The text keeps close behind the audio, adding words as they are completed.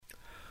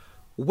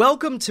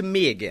Welcome to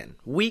me again,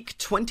 week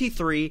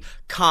 23,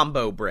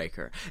 Combo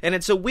Breaker. And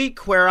it's a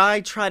week where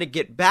I try to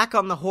get back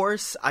on the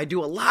horse, I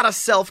do a lot of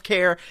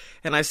self-care,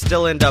 and I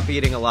still end up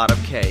eating a lot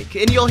of cake.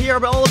 And you'll hear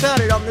all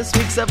about it on this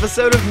week's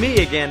episode of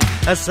Me Again,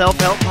 a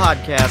self-help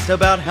podcast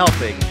about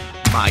helping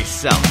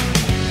myself.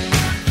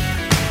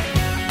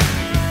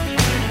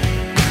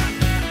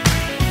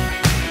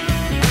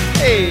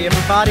 Hey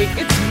everybody,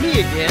 it's me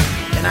again,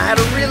 and I had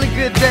a really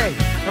good day.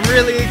 I'm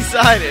really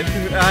excited.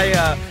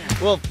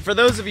 Well, for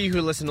those of you who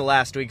listened to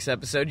last week's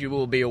episode, you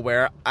will be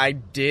aware I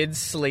did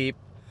sleep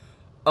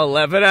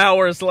 11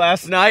 hours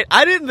last night.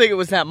 I didn't think it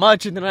was that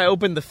much, and then I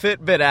opened the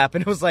Fitbit app,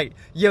 and it was like,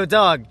 yo,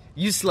 dog,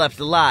 you slept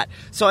a lot.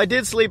 So I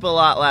did sleep a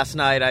lot last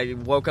night. I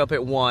woke up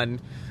at 1,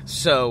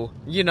 so,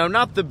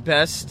 not the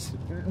best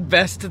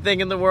thing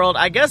in the world.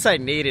 I guess I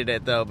needed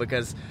it, though,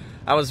 because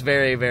I was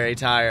very, very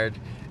tired.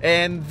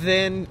 And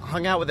then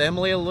hung out with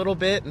Emily a little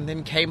bit, and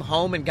then came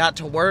home and got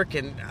to work,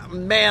 and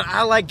man,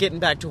 I like getting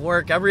back to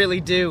work, I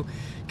really do,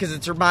 because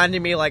it's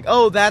reminding me like,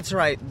 oh, that's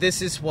right,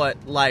 this is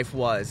what life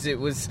was. It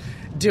was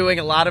doing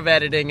a lot of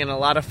editing and a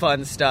lot of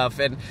fun stuff,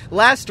 and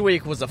last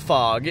week was a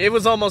fog. It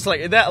was almost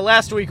like, that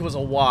last week was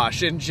a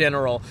wash in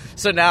general,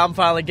 so now I'm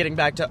finally getting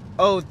back to,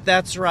 oh,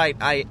 that's right,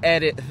 I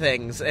edit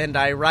things, and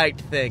I write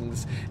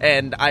things,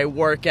 and I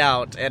work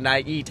out, and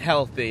I eat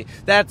healthy.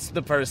 That's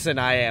the person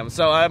I am.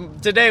 So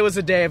today was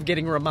a day of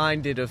getting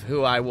reminded of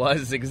who I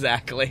was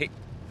exactly.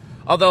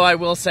 Although I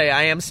will say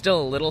I am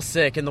still a little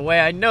sick, and the way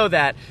I know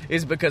that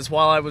is because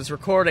while I was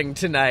recording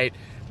tonight,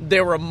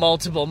 there were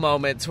multiple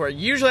moments where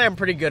usually I'm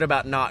pretty good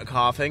about not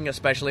coughing,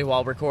 especially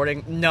while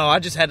recording. No, I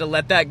just had to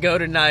let that go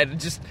tonight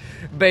and just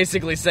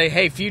basically say,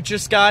 hey, future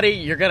Scotty,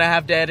 you're going to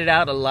have to edit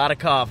out a lot of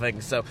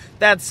coughing. So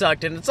that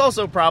sucked, and it's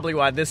also probably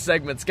why this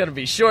segment's going to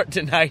be short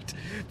tonight,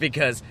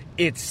 because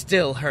it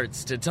still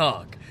hurts to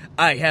talk.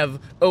 I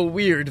have a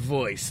weird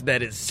voice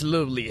that is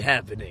slowly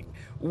happening.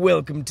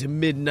 Welcome to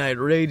Midnight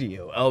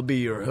Radio. I'll be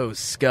your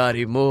host,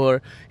 Scotty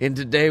Moore, and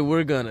today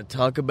we're gonna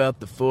talk about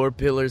the 4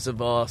 pillars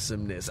of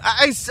awesomeness.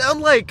 I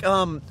sound like,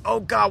 oh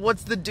god,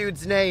 what's the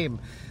dude's name?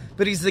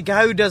 But he's the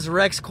guy who does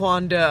Rex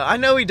Kwon Do. I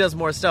know he does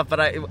more stuff,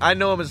 but I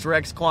know him as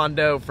Rex Kwon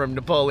Do from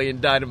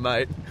Napoleon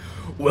Dynamite.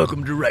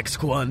 Welcome to Rex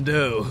Kwon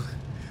Do.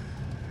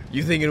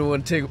 You think anyone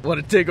want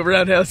to take a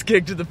roundhouse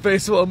kick to the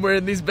face while I'm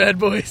wearing these bad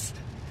boys?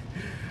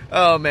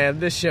 Oh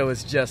man, this show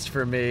is just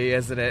for me,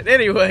 isn't it?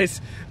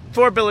 Anyways,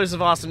 4 pillars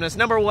of awesomeness.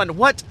 Number 1,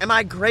 what am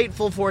I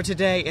grateful for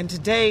today? And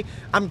today,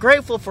 I'm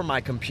grateful for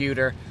my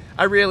computer.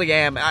 I really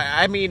am.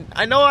 I mean,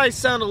 I know I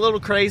sound a little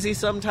crazy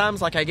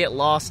sometimes, like I get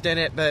lost in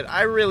it, but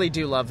I really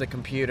do love the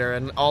computer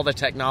and all the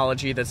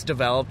technology that's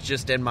developed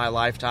just in my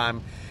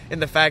lifetime.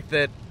 And the fact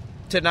that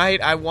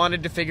tonight I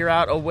wanted to figure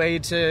out a way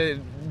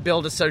to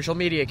build a social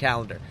media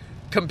calendar.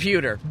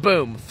 Computer.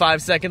 Boom.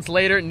 5 seconds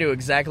later, knew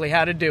exactly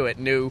how to do it.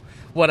 Knew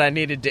what I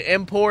needed to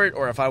import,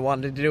 or if I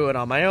wanted to do it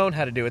on my own,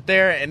 how to do it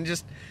there, and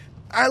just...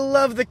 I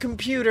love the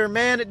computer,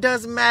 man. It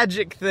does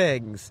magic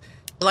things.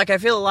 Like, I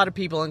feel a lot of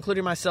people,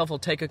 including myself, will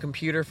take a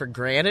computer for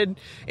granted,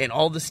 and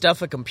all the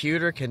stuff a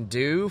computer can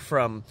do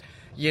from,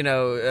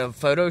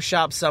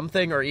 Photoshop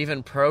something or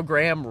even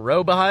program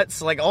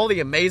robots, like all the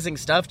amazing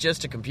stuff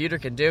just a computer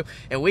can do,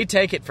 and we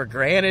take it for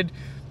granted.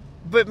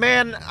 But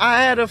man,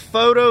 I had a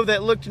photo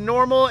that looked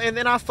normal, and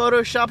then I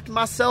photoshopped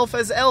myself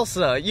as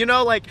Elsa,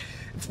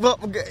 well,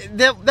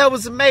 that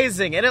was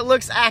amazing, and it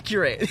looks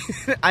accurate.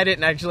 I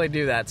didn't actually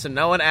do that, so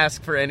no one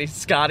asked for any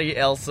Scotty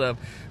Elsa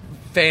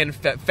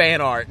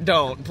fan art.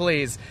 Don't,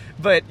 please.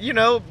 But, you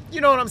know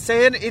what I'm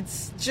saying?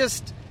 It's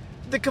just,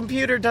 the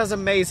computer does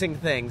amazing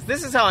things.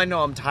 This is how I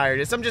know I'm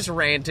tired, is I'm just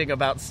ranting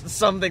about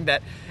something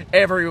that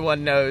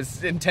everyone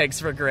knows and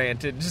takes for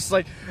granted. Just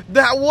like,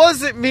 that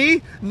wasn't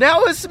me,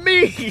 now it's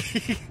me.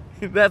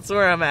 That's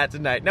where I'm at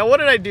tonight. Now, what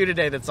did I do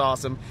today that's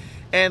awesome?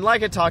 And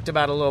like I talked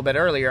about a little bit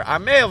earlier, I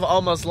may have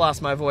almost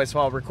lost my voice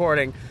while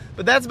recording,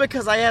 but that's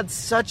because I had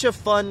such a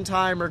fun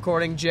time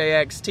recording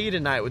JXT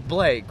tonight with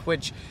Blake,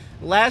 which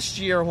last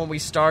year when we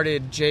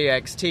started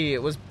JXT, it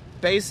was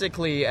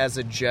basically as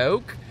a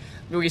joke.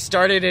 We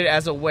started it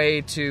as a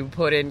way to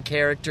put in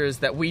characters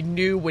that we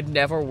knew would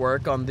never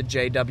work on the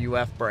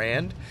JWF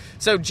brand.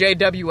 So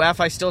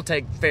JWF I still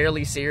take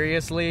fairly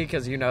seriously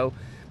because,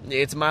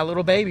 it's my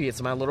little baby.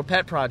 It's my little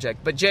pet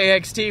project. But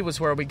JXT was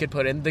where we could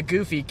put in the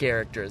goofy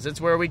characters.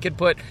 It's where we could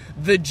put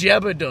the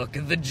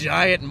Jebeduk, the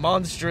giant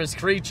monstrous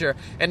creature,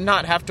 and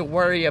not have to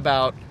worry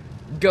about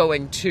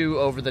going too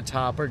over the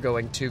top or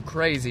going too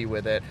crazy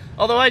with it.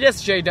 Although I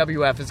guess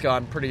JWF has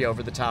gone pretty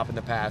over the top in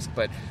the past,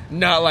 but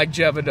not like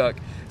Jebeduk.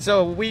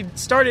 So we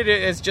started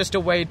it as just a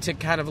way to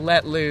kind of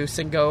let loose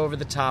and go over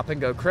the top and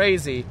go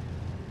crazy.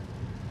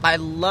 I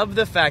love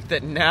the fact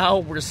that now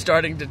we're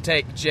starting to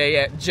take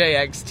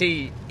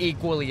JXT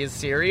equally as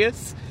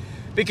serious,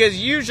 because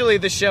usually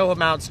the show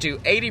amounts to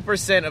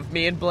 80% of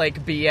me and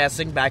Blake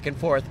BSing back and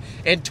forth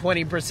and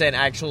 20%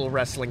 actual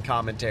wrestling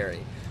commentary.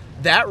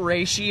 That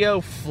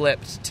ratio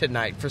flipped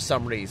tonight for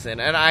some reason,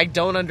 and I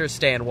don't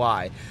understand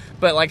why.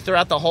 But,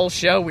 throughout the whole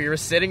show, we were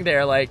sitting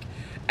there,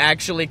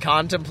 actually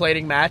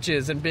contemplating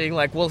matches and being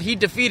like, well, he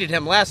defeated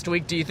him last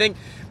week. Do you think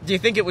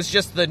it was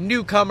just the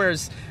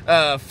newcomer's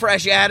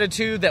fresh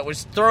attitude that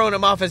was throwing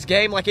him off his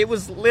game? Like, it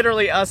was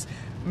literally us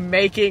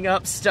making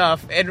up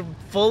stuff and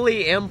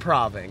fully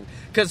improving.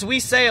 Because we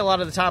say a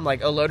lot of the time,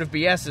 like, a load of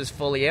BS is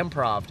fully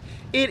improv.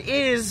 It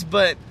is,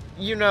 but,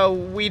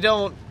 we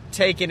don't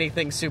take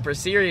anything super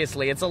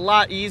seriously. It's a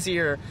lot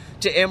easier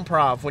to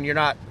improv when you're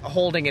not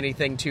holding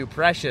anything too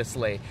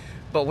preciously.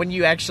 But when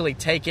you actually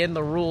take in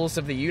the rules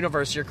of the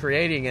universe you're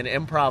creating and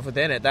improv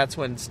within it, that's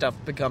when stuff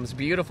becomes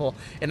beautiful.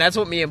 And that's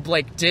what me and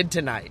Blake did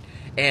tonight.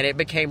 And it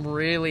became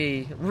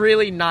really,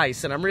 really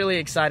nice. And I'm really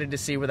excited to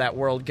see where that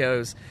world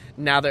goes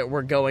now that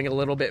we're going a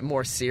little bit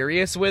more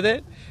serious with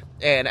it.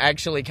 And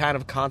actually kind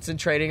of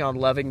concentrating on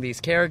loving these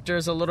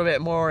characters a little bit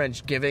more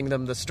and giving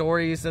them the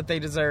stories that they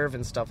deserve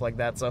and stuff like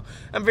that. So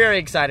I'm very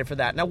excited for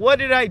that. Now, what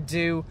did I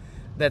do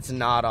that's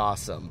not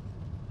awesome?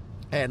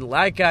 And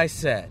like I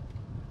said,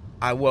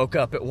 I woke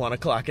up at 1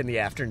 o'clock in the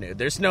afternoon.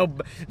 There's no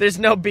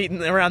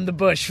beating around the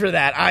bush for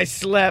that. I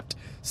slept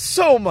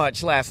so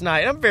much last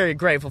night. I'm very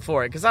grateful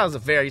for it because I was a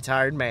very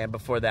tired man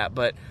before that.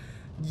 But,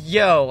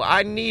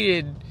 I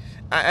needed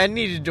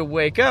to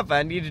wake up.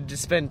 I needed to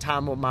spend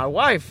time with my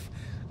wife.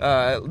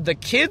 The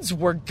kids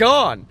were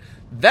gone.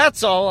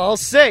 That's all I'll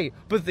say.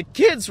 But the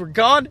kids were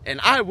gone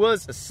and I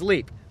was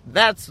asleep.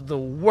 That's the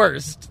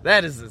worst.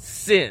 That is a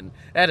sin.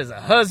 That is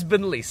a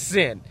husbandly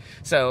sin.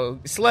 So,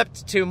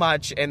 slept too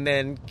much and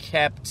then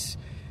kept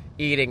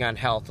eating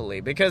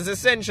unhealthily. Because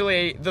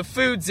essentially, the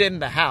food's in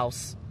the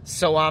house,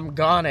 so I'm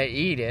gonna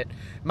eat it.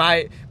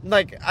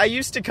 I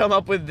used to come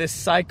up with this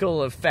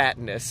cycle of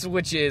fatness,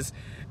 which is,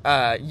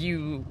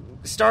 you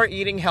start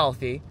eating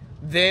healthy,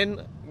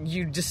 then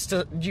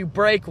you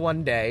break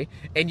one day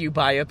and you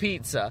buy a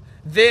pizza.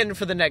 Then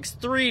for the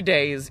next 3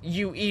 days,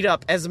 you eat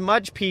up as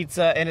much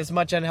pizza and as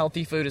much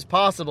unhealthy food as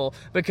possible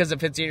because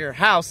if it's in your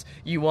house,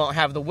 you won't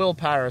have the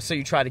willpower, so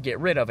you try to get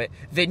rid of it.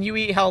 Then you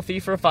eat healthy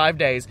for 5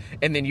 days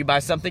and then you buy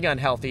something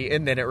unhealthy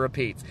and then it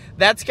repeats.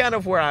 That's kind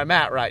of where I'm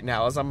at right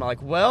now, is I'm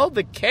like, well,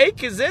 the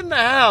cake is in the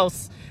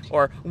house.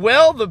 Or,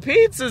 well, the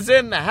pizza's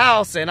in the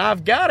house and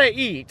I've got to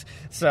eat.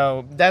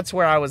 So that's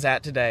where I was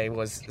at today,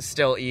 was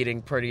still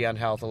eating pretty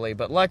unhealthily.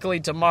 But luckily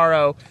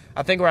tomorrow,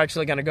 I think we're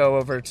actually going to go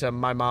over to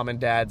my mom and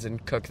dad's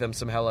and cook them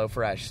some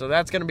HelloFresh. So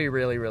that's going to be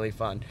really, really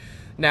fun.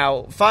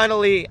 Now,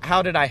 finally,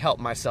 how did I help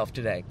myself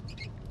today?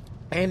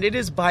 And it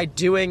is by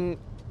doing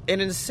an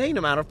insane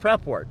amount of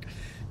prep work.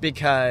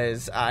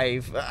 Because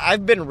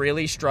I've been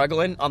really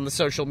struggling on the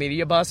social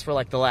media bus for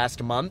like the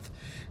last month.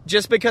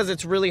 Just because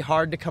it's really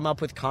hard to come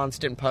up with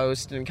constant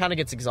posts and it kind of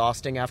gets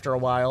exhausting after a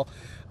while.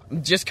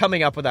 Just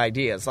coming up with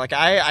ideas. Like,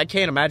 I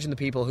can't imagine the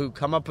people who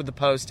come up with the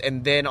post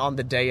and then on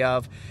the day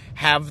of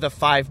have the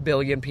 5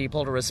 billion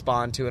people to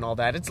respond to and all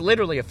that. It's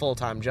literally a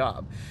full-time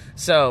job.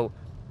 So,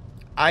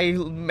 I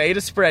made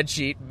a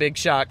spreadsheet, big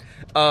shock,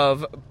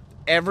 of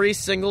every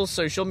single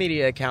social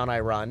media account I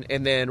run,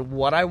 and then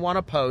what I want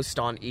to post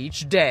on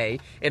each day,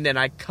 and then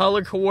I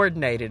color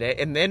coordinated it,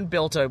 and then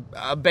built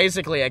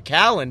basically a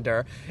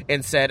calendar,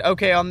 and said,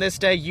 okay, on this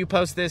day, you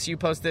post this, you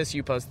post this,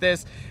 you post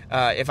this.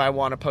 If I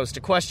want to post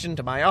a question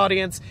to my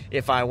audience,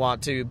 if I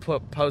want to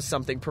post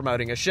something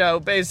promoting a show,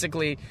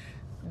 basically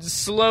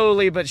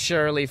slowly but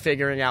surely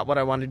figuring out what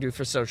I want to do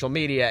for social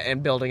media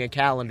and building a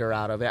calendar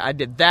out of it. I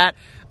did that.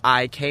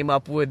 I came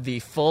up with the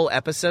full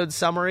episode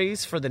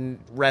summaries for the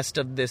rest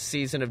of this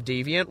season of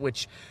Deviant,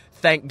 which,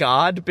 thank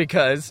God,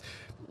 because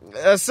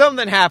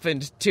something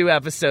happened 2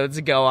 episodes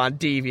ago on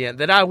Deviant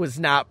that I was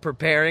not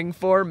preparing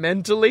for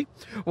mentally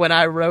when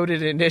I wrote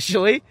it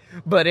initially,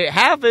 but it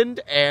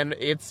happened, and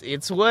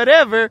it's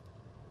whatever.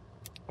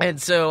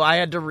 And so I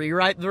had to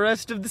rewrite the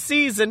rest of the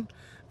season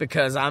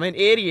because I'm an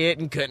idiot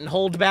and couldn't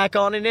hold back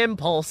on an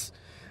impulse.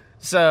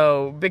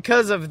 So,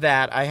 because of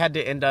that, I had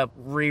to end up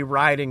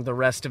rewriting the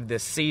rest of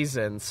this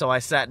season. So I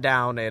sat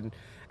down and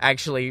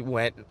actually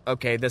went,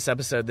 okay, this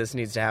episode, this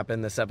needs to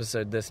happen. This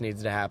episode, this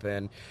needs to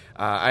happen.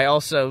 I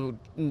also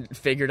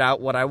figured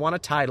out what I want to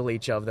title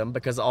each of them,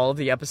 because all of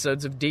the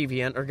episodes of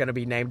Deviant are going to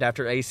be named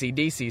after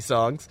AC/DC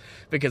songs,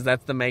 because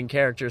that's the main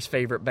character's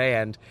favorite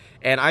band.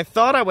 And I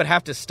thought I would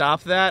have to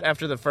stop that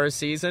after the first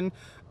season.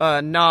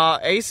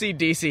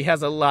 AC/DC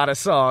has a lot of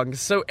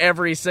songs, so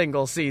every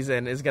single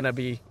season is going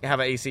to have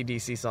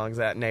AC/DC songs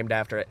named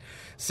after it.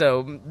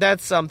 So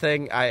that's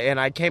something,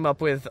 I came up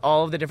with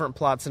all of the different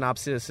plot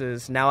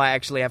synopsises. Now I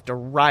actually have to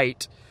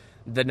write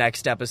the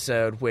next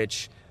episode,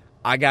 which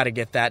I got to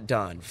get that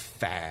done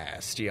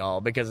fast,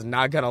 y'all, because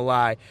not going to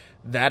lie,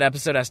 that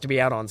episode has to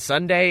be out on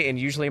Sunday, and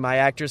usually my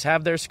actors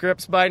have their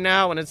scripts by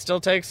now, and it still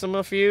takes them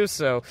a few,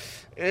 so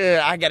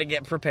I got to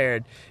get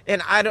prepared.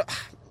 And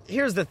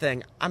here's the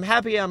thing. I'm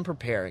happy I'm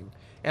preparing,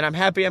 and I'm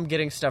happy I'm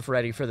getting stuff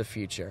ready for the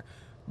future.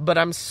 but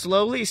I'm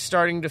slowly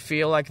starting to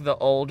feel like the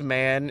old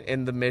man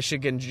in the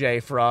Michigan J.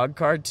 Frog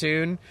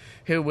cartoon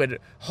who would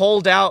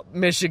hold out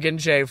Michigan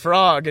J.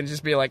 Frog and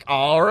just be like,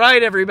 all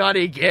right,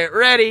 everybody, get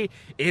ready.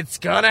 It's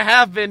gonna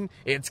happen.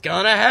 It's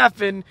gonna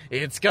happen.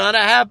 It's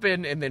gonna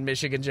happen. And then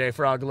Michigan J.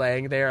 Frog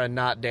laying there and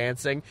not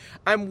dancing.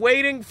 I'm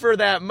waiting for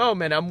that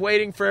moment. I'm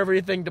waiting for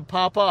everything to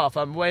pop off.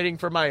 I'm waiting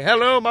for my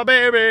hello, my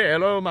baby.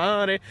 Hello, my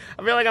honey.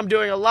 I feel like I'm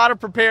doing a lot of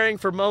preparing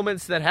for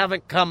moments that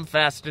haven't come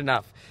fast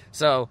enough.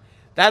 So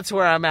that's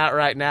where I'm at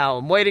right now.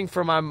 I'm waiting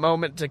for my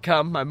moment to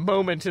come, my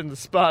moment in the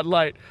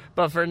spotlight.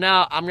 But for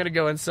now, I'm going to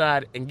go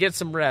inside and get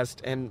some rest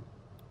and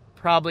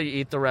probably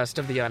eat the rest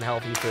of the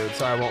unhealthy food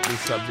so I won't be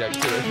subject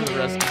to it for the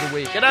rest of the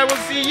week. And I will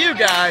see you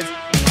guys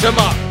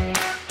tomorrow.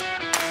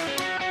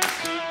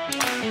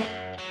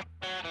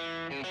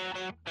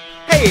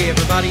 Hey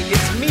everybody,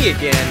 it's me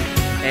again.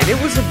 And it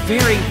was a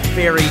very,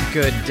 very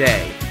good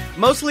day.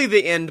 Mostly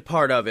the end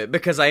part of it,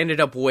 because I ended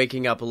up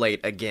waking up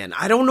late again.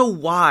 I don't know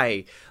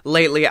why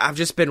lately I've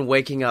just been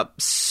waking up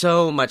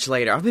so much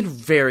later. I've been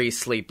very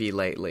sleepy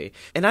lately.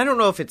 And I don't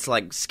know if it's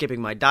like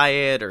skipping my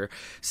diet or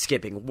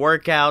skipping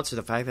workouts or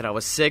the fact that I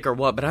was sick or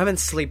what, but I've been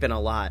sleeping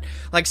a lot.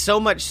 Like so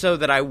much so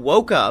that I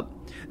woke up,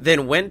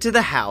 then went to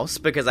the house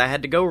because I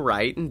had to go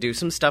write and do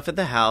some stuff at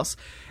the house,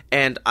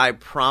 and I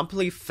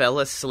promptly fell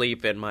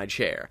asleep in my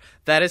chair.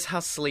 That is how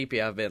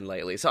sleepy I've been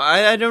lately. So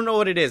I don't know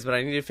what it is, but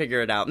I need to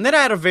figure it out. And then I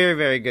had a very,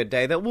 very good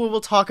day that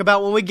we'll talk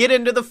about when we get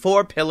into the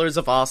 4 pillars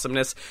of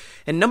awesomeness.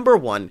 And number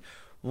 1,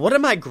 what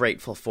am I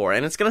grateful for?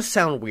 And it's going to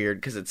sound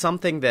weird because it's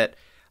something that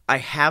I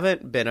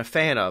haven't been a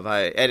fan of.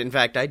 And in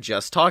fact, I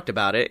just talked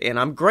about it, and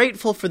I'm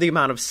grateful for the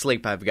amount of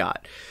sleep I've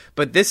got.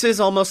 But this is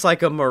almost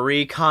like a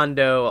Marie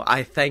Kondo,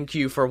 I thank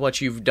you for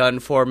what you've done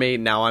for me,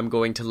 now I'm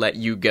going to let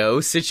you go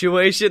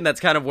situation.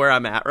 That's kind of where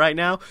I'm at right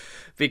now,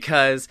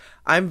 because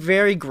I'm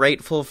very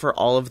grateful for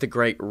all of the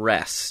great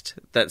rest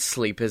that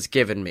sleep has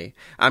given me.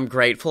 I'm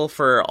grateful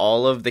for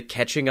all of the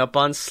catching up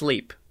on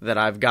sleep that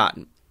I've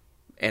gotten.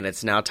 And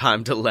it's now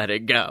time to let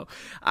it go.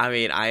 I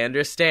mean, I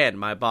understand.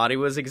 My body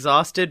was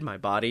exhausted. My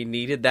body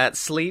needed that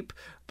sleep.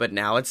 But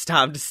now it's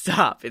time to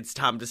stop. It's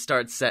time to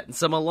start setting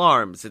some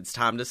alarms. It's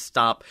time to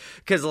stop.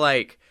 Because,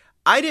 like,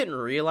 I didn't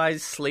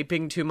realize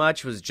sleeping too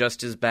much was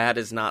just as bad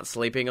as not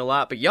sleeping a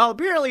lot. But, y'all,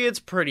 apparently it's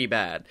pretty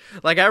bad.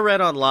 Like, I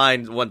read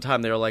online one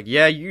time, they were like,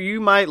 yeah,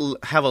 you might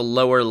have a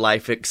lower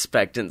life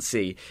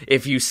expectancy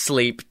if you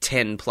sleep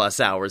 10 plus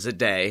hours a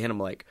day. And I'm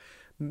like,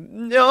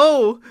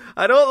 no,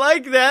 I don't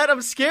like that.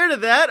 I'm scared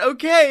of that.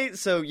 Okay,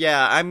 so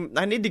yeah,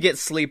 I need to get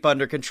sleep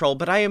under control,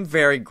 but I am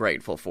very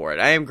grateful for it.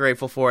 I am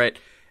grateful for it,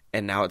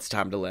 and now it's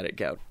time to let it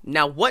go.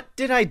 Now, what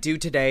did I do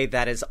today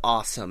that is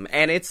awesome?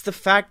 And it's the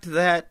fact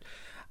that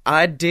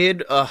I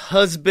did a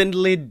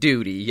husbandly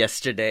duty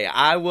yesterday.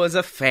 I was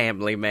a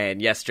family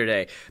man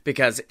yesterday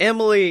because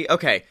Emily,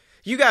 okay,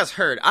 you guys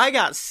heard, I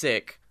got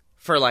sick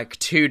for like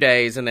 2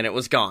 days and then it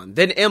was gone.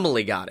 Then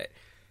Emily got it.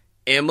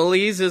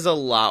 Emily's is a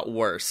lot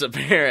worse,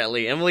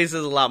 apparently. Emily's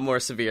is a lot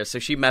more severe, so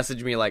she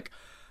messaged me like,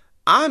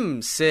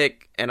 I'm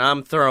sick, and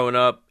I'm throwing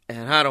up,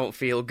 and I don't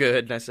feel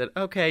good. And I said,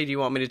 okay, do you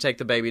want me to take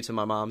the baby to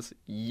my mom's?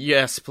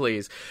 Yes,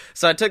 please.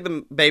 So I took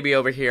the baby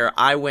over here.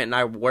 I went and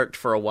I worked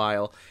for a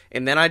while,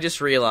 and then I just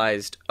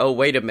realized, oh,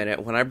 wait a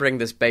minute, when I bring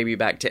this baby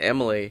back to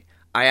Emily,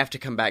 I have to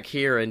come back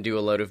here and do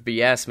a load of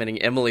BS,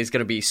 meaning Emily's going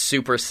to be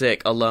super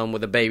sick alone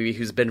with a baby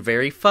who's been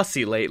very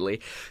fussy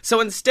lately. So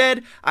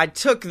instead, I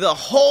took the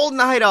whole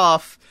night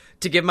off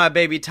to give my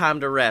baby time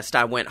to rest.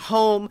 I went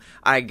home,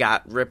 I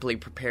got Ripley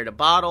prepared a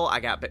bottle, I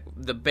got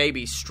the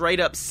baby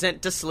straight up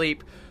sent to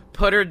sleep,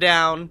 put her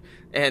down,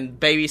 and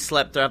baby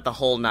slept throughout the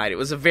whole night. It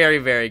was a very,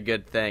 very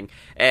good thing.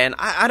 And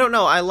I don't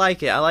know, I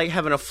like it. I like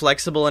having a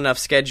flexible enough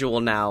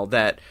schedule now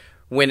that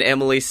when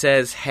Emily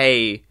says,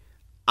 hey,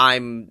 I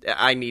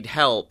need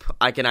help,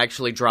 I can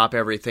actually drop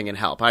everything and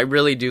help. I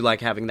really do like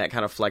having that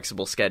kind of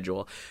flexible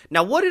schedule.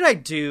 Now, what did I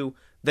do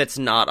that's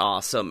not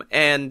awesome?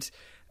 And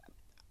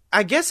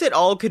I guess it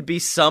all could be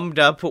summed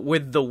up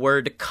with the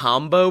word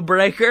combo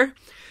breaker,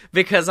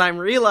 because I'm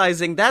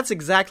realizing that's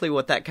exactly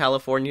what that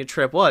California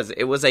trip was.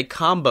 It was a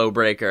combo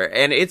breaker,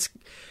 and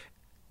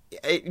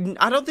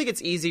I don't think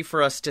it's easy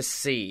for us to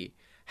see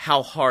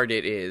how hard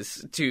it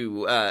is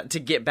to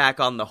get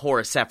back on the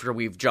horse after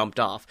we've jumped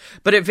off.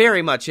 But it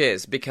very much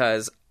is,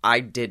 because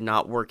I did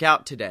not work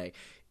out today.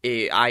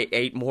 I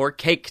ate more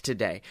cake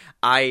today.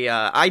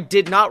 I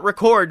did not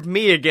record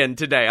me again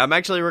today. I'm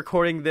actually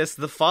recording this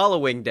the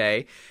following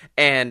day,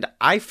 and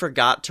I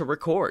forgot to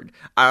record.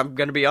 I'm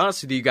going to be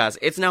honest with you guys.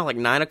 It's now like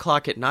 9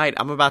 o'clock at night.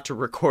 I'm about to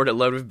record a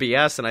load of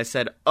BS, and I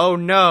said, oh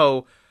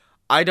no,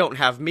 I don't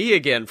have me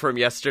again from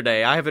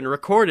yesterday. I haven't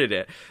recorded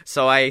it.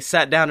 So I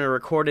sat down and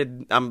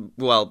recorded. I'm,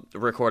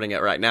 recording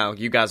it right now.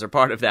 You guys are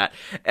part of that.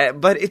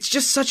 But it's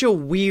just such a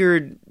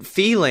weird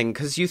feeling,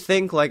 because you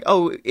think like,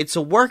 oh, it's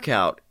a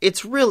workout.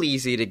 It's real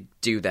easy to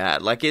do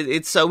that. Like,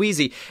 it's so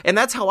easy. And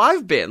that's how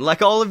I've been.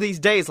 Like, all of these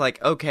days,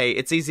 like, okay,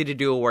 it's easy to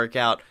do a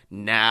workout,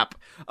 nap.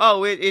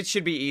 oh, it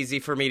should be easy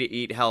for me to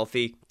eat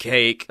healthy.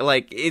 Cake.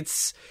 Like,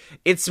 it's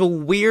a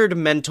weird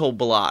mental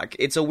block.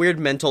 It's a weird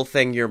mental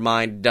thing your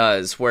mind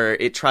does where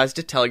it tries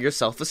to tell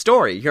yourself a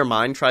story. Your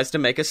mind tries to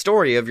make a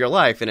story of your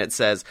life, and it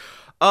says,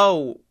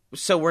 oh,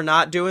 so we're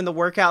not doing the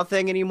workout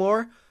thing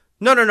anymore?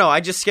 No, I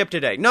just skipped a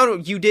day. No,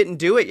 you didn't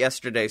do it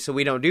yesterday, so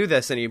we don't do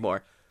this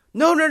anymore.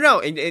 No.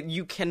 And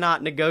you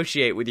cannot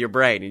negotiate with your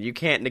brain, and you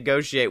can't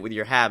negotiate with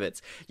your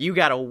habits. You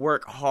gotta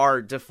work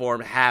hard to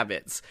form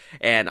habits.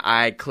 And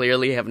I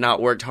clearly have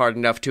not worked hard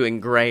enough to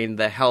ingrain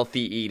the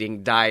healthy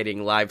eating,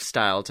 dieting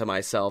lifestyle to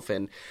myself.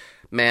 And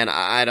man,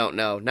 I don't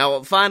know.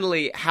 Now,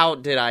 finally, how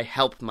did I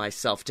help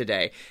myself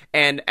today?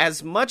 And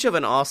as much of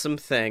an awesome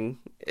thing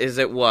as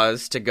it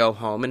was to go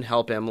home and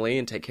help Emily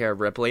and take care of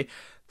Ripley,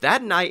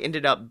 that night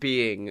ended up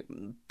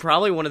being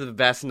probably one of the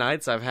best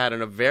nights I've had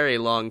in a very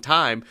long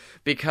time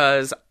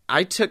because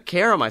I took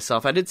care of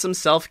myself. I did some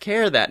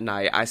self-care that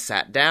night. I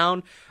sat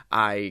down.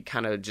 I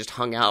kind of just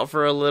hung out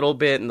for a little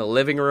bit in the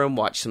living room,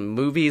 watched some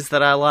movies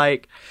that I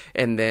like,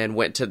 and then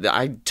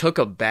I took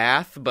a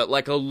bath, but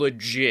like a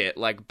legit,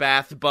 like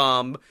bath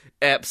bomb,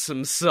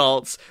 Epsom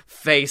salts,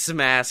 face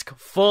mask,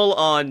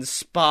 full-on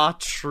spa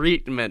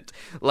treatment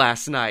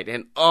last night,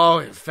 and oh,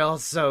 it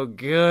felt so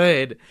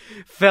good.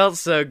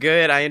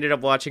 I ended up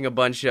watching a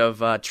bunch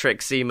of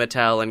Trixie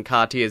Mattel and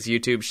Katya's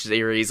YouTube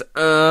series,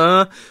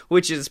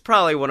 which is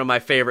probably one of my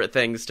favorite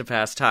things to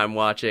pass time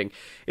watching.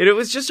 And it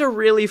was just a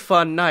really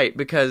fun night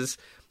because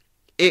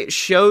it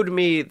showed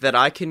me that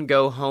I can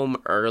go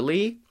home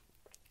early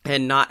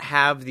and not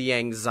have the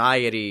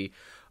anxiety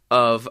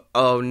of,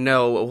 oh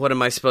no, what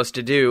am I supposed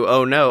to do?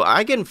 Oh no,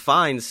 I can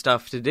find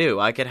stuff to do.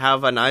 I could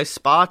have a nice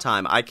spa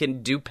time. I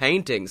can do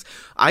paintings.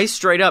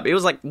 It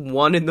was like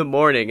 1 a.m.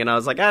 and I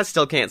was like, I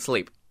still can't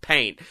sleep.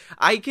 Paint.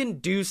 I can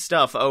do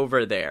stuff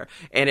over there.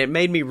 And it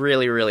made me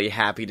really, really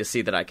happy to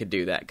see that I could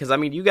do that. Because, I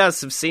mean, you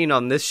guys have seen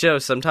on this show,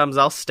 sometimes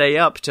I'll stay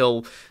up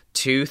till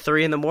 2,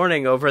 3 in the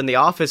morning over in the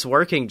office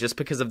working just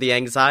because of the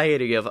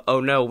anxiety of, oh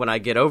no, when I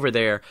get over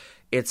there,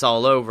 it's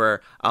all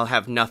over, I'll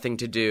have nothing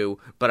to do,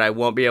 but I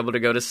won't be able to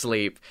go to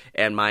sleep,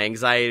 and my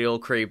anxiety will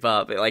creep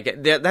up.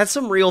 Like, that's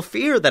some real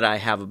fear that I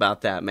have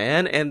about that,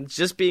 man. And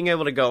just being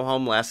able to go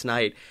home last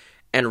night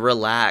and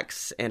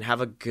relax and have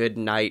a good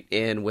night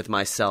in with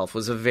myself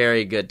was a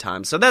very good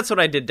time. So that's what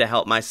I did to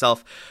help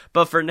myself.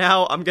 But for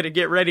now, I'm going to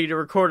get ready to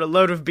record a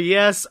load of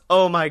BS.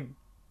 Oh my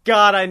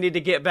God, I need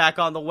to get back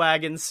on the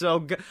wagon.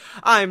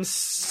 I'm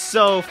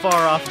so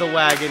far off the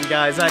wagon,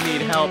 guys. I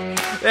need help.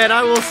 And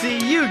I will see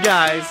you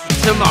guys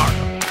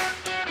tomorrow.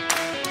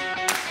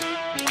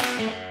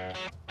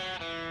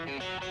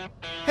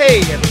 Hey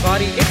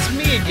everybody, it's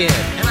me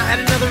again. And I had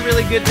another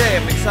really good day.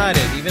 I'm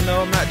excited. Even though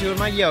I'm not doing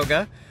my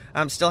yoga,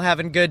 I'm still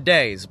having good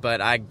days.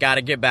 But I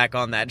gotta get back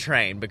on that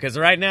train. Because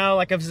right now,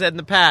 like I've said in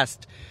the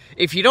past,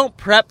 if you don't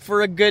prep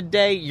for a good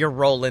day, you're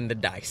rolling the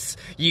dice.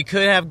 You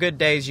could have good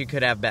days, you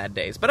could have bad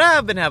days. But I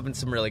have been having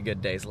some really good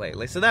days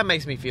lately, so that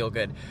makes me feel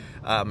good.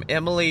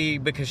 Emily,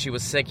 because she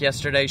was sick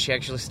yesterday, she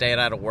actually stayed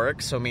out of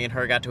work, so me and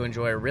her got to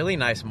enjoy a really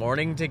nice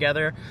morning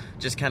together,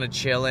 just kind of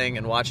chilling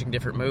and watching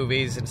different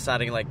movies and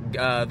deciding, like,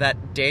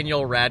 that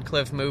Daniel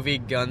Radcliffe movie,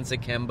 Guns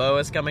Akimbo,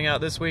 is coming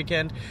out this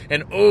weekend,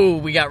 and ooh,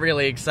 we got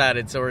really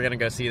excited, so we're gonna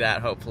go see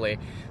that, hopefully.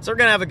 So we're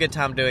gonna have a good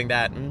time doing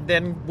that, and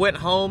then went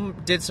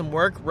home, did some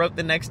work, wrote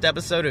the next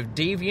episode of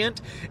Deviant,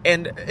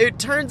 and it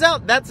turns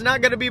out that's not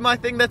gonna be my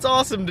thing that's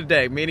awesome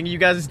today, meaning you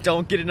guys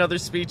don't get another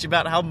speech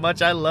about how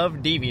much I love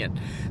Deviant.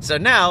 So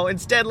now,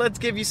 instead, let's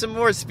give you some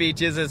more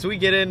speeches as we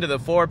get into the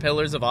 4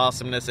 pillars of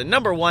awesomeness. And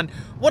number 1,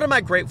 what am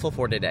I grateful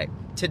for today?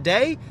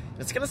 Today,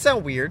 it's going to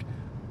sound weird,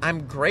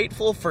 I'm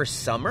grateful for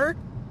summer.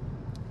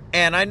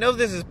 And I know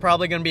this is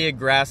probably going to be a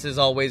grass is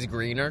always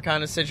greener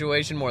kind of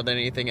situation more than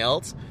anything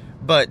else.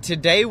 But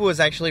today was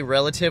actually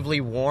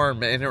relatively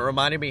warm, and it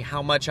reminded me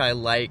how much I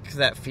like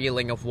that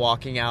feeling of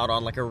walking out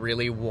on like a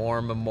really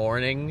warm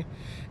morning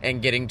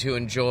and getting to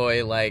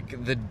enjoy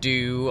like the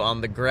dew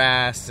on the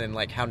grass and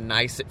like how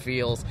nice it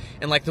feels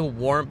and like the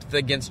warmth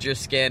against your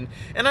skin.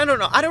 And I don't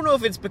know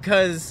if it's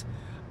because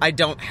I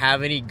don't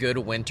have any good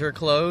winter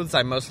clothes.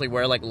 I mostly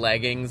wear like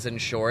leggings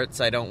and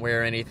shorts. I don't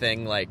wear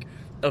anything like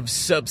of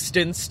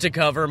substance to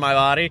cover my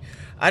body.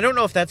 I don't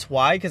know if that's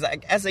why, because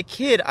as a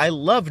kid, I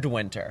loved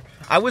winter.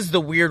 I was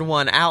the weird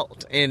one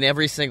out in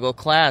every single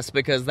class,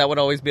 because that would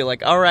always be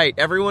like, all right,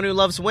 everyone who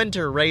loves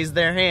winter, raise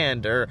their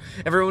hand, or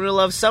everyone who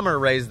loves summer,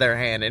 raise their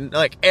hand, and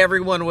like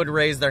everyone would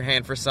raise their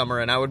hand for summer,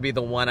 and I would be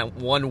the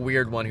one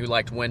weird one who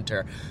liked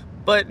winter.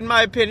 But in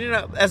my opinion,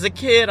 as a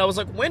kid, I was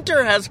like,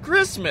 winter has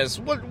Christmas.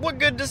 What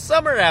good does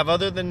summer have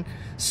other than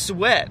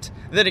sweat?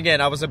 Then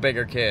again, I was a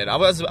bigger kid.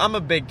 I'm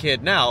a big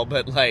kid now,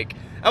 but like,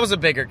 I was a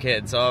bigger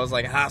kid, so I was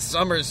like,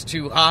 summer's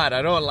too hot.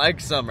 I don't like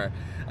summer.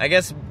 I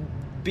guess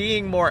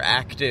being more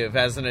active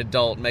as an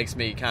adult makes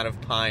me kind of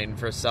pine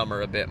for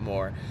summer a bit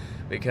more,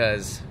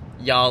 because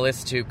y'all,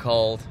 it's too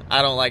cold.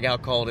 I don't like how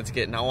cold it's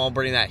getting. I want to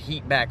bring that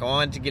heat back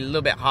on to get a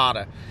little bit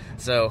hotter.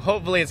 So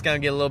hopefully it's going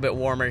to get a little bit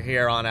warmer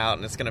here on out,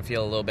 and it's going to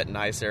feel a little bit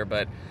nicer,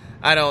 but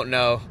I don't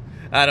know.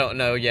 I don't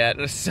know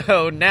yet.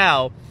 So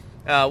now,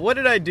 What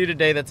did I do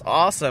today that's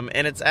awesome?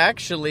 And it's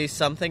actually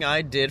something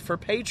I did for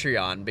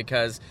Patreon,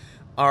 because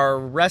our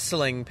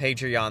wrestling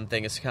Patreon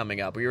thing is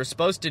coming up. We were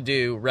supposed to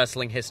do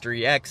Wrestling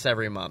History X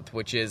every month,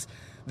 which is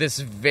this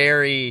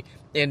very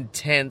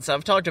intense,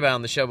 I've talked about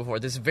on the show before,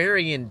 this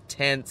very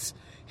intense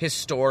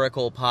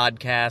historical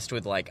podcast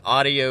with like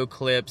audio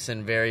clips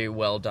and very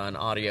well done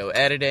audio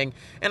editing.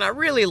 And I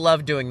really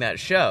love doing that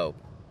show.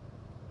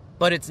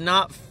 But it's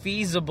not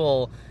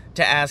feasible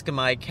to ask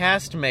my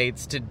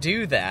castmates to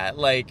do that,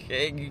 like,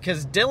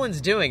 because Dylan's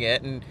doing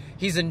it and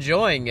he's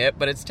enjoying it,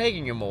 but it's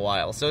taking him a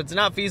while, so it's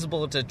not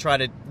feasible to try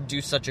to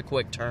do such a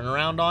quick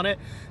turnaround on it.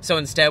 So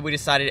instead we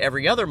decided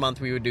every other month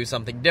we would do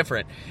something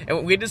different. And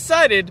what we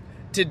decided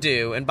to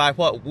do, and by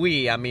what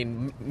we, I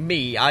mean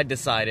me, I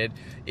decided,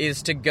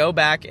 is to go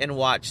back and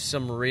watch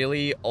some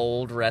really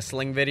old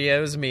wrestling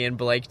videos me and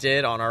Blake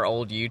did on our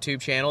old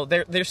YouTube channel.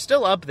 They're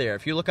still up there.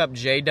 If you look up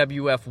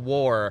JWF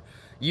War,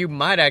 you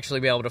might actually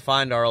be able to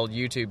find our old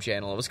YouTube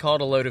channel. It was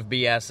called A Load of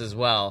BS as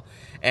well.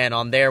 And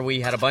on there we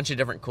had a bunch of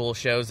different cool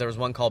shows. There was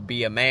one called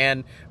Be a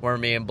Man, where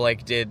me and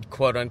Blake did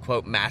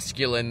quote-unquote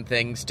masculine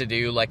things to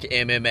do, like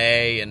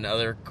MMA and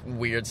other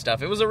weird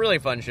stuff. It was a really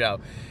fun show.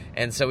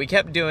 And so we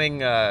kept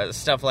doing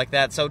stuff like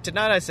that. So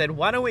tonight I said,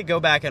 why don't we go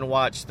back and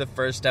watch the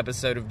first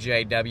episode of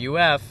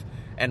JWF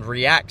and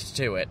react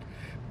to it?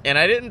 And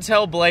I didn't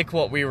tell Blake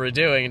what we were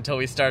doing until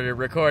we started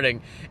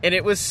recording. And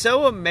it was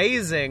so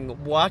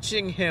amazing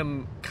watching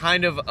him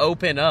kind of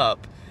open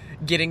up,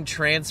 getting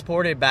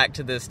transported back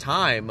to this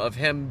time of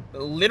him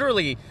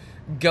literally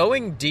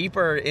going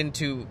deeper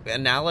into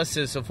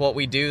analysis of what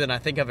we do than I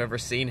think I've ever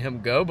seen him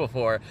go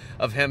before,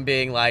 of him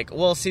being like,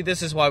 well, see,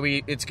 this is why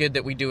it's good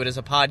that we do it as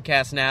a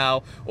podcast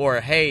now,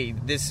 or hey,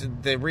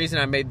 the reason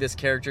I made this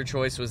character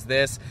choice was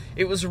this.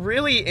 It was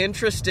really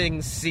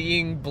interesting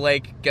seeing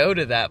Blake go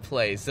to that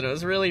place, and it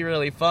was really,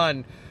 really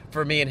fun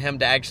for me and him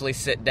to actually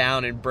sit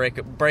down and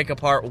break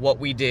apart what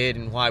we did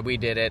and why we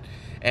did it,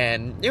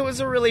 and it was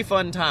a really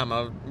fun time.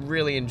 I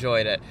really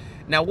enjoyed it.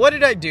 Now, what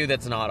did I do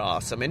that's not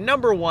awesome? And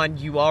number one,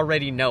 you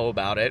already know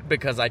about it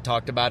because I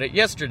talked about it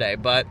yesterday,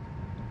 but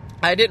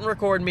I didn't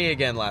record me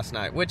again last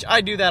night, which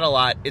I do that a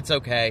lot. It's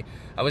okay.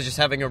 I was just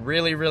having a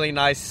really, really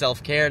nice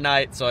self-care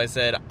night, so I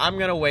said, I'm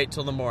going to wait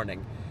till the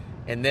morning.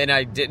 And then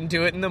I didn't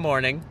do it in the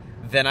morning.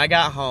 Then I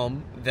got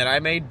home. Then I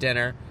made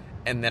dinner.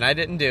 And then I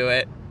didn't do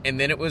it. And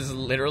then it was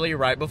literally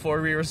right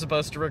before we were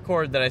supposed to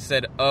record that I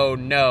said, oh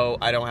no,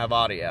 I don't have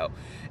audio.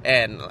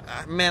 And,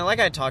 man, like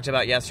I talked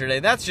about yesterday,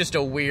 that's just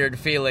a weird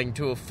feeling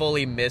to have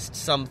fully missed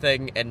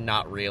something and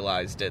not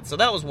realized it. So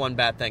that was one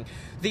bad thing.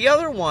 The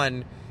other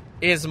one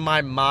is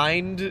my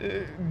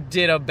mind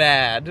did a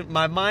bad.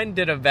 My mind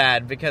did a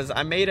bad because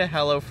I made a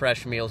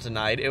HelloFresh meal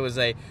tonight. It was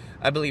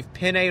I believe,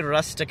 penne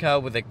rustica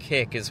with a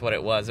kick is what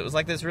it was. It was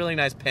like this really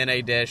nice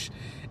penne dish,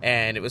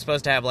 and it was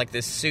supposed to have like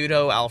this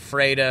pseudo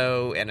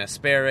Alfredo and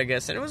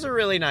asparagus, and it was a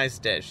really nice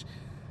dish.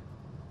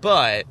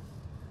 But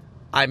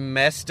I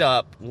messed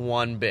up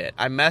one bit.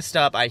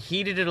 I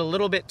heated it a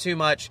little bit too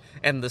much,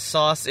 and the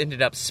sauce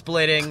ended up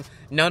splitting.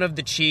 None of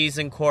the cheese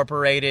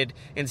incorporated.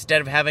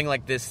 Instead of having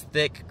like this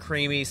thick,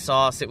 creamy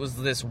sauce, it was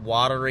this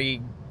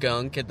watery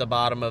gunk at the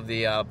bottom of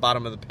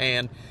the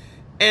pan.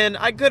 And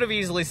I could have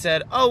easily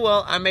said, oh,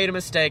 well, I made a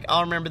mistake.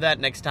 I'll remember that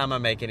next time I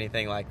make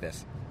anything like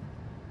this.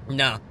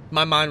 No,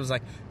 my mind was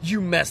like, you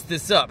messed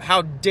this up.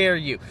 How dare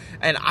you?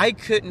 And I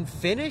couldn't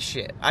finish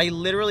it. I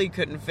literally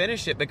couldn't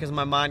finish it because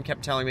my mind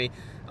kept telling me,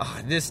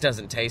 oh, this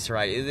doesn't taste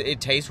right. It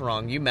tastes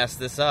wrong. You messed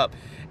this up.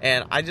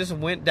 And I just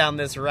went down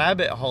this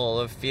rabbit hole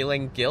of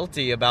feeling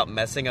guilty about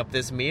messing up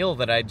this meal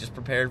that I just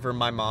prepared for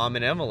my mom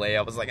and Emily.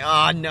 I was like,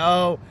 oh,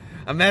 no,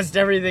 I messed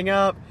everything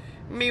up.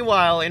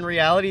 Meanwhile, in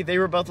reality, they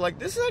were both like,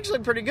 this is actually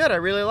pretty good. I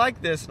really like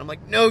this. And I'm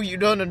like, no, you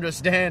don't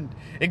understand.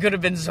 It could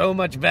have been so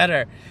much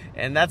better.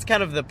 And that's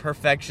kind of the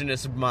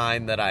perfectionist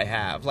mind that I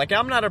have. Like,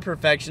 I'm not a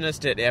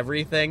perfectionist at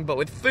everything, but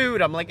with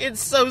food, I'm like,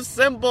 it's so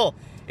simple.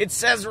 It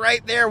says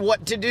right there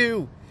what to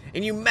do.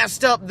 And you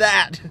messed up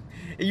that.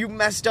 You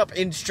messed up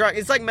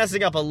it's like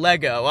messing up a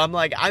Lego. I'm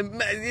like,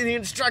 the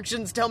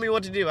instructions tell me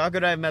what to do. How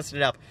could I have messed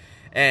it up?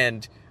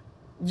 And,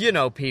 you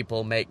know,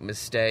 people make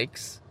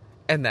mistakes.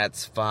 And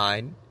that's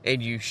fine,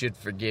 and you should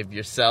forgive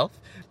yourself.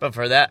 But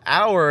for that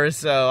hour or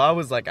so, I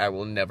was like, I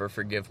will never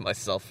forgive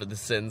myself for the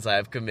sins I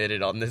have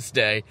committed on this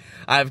day.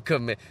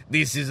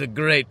 This is a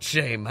great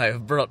shame I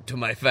have brought to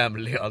my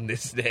family on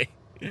this day.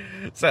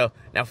 So,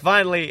 now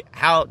finally,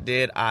 how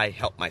did I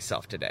help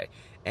myself today?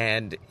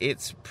 And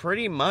it's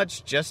pretty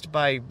much just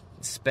by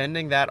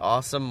spending that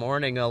awesome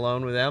morning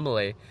alone with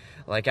Emily.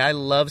 Like, I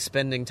love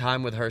spending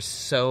time with her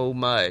so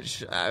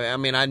much. I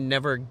mean, I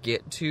never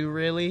get to,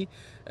 really.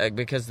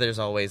 Because there's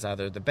always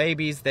either the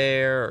babies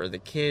there or the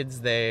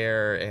kids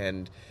there,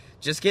 and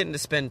just getting to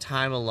spend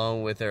time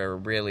alone with her,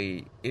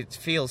 really, it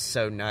feels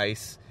so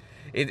nice.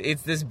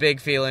 It's this big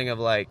feeling of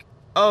like,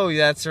 oh,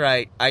 that's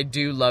right, I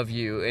do love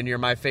you, and you're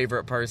my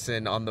favorite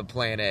person on the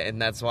planet,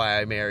 and that's why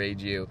I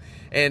married you.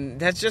 And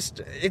that's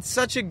just, it's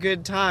such a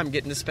good time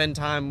getting to spend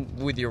time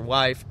with your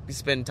wife,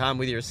 spend time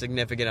with your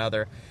significant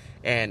other,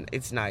 and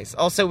it's nice.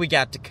 Also, we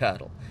got to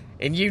cuddle.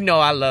 And you know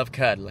I love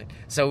cuddling.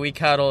 So we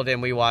cuddled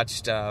and we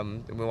watched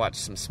some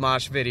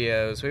Smosh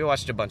videos. We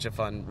watched a bunch of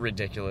fun,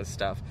 ridiculous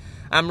stuff.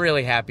 I'm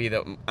really happy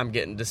that I'm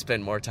getting to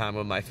spend more time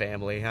with my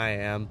family. I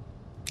am.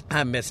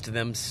 I missed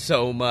them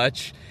so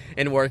much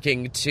in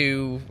working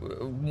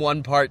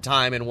one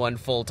part-time and one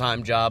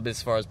full-time job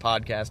as far as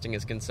podcasting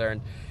is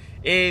concerned.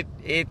 It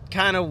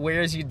kind of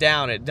wears you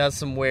down. It does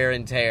some wear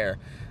and tear.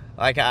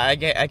 Like,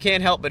 I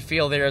can't help but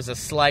feel there is a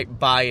slight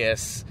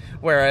bias.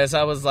 Whereas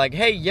I was like,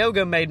 hey,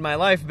 yoga made my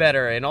life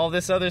better, and all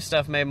this other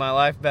stuff made my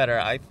life better.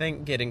 I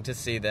think getting to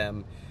see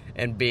them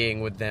and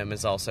being with them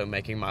is also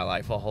making my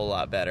life a whole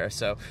lot better.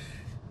 So,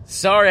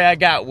 sorry I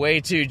got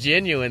way too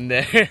genuine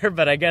there,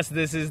 but I guess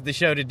this is the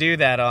show to do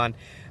that on.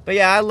 But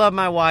yeah, I love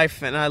my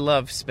wife, and I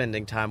love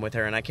spending time with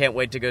her, and I can't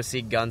wait to go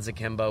see Guns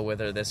Akimbo with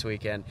her this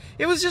weekend.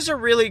 It was just a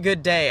really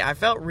good day. I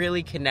felt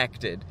really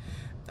connected.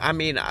 I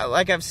mean,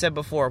 like I've said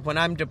before, when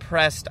I'm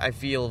depressed, I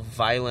feel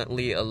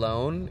violently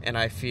alone, and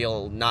I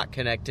feel not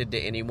connected to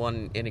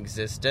anyone in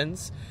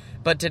existence.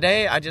 But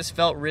today, I just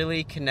felt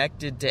really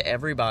connected to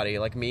everybody.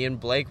 Like, me and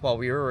Blake, while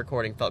we were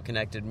recording, felt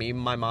connected. Me,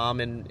 my mom,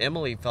 and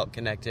Emily felt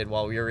connected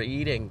while we were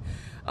eating.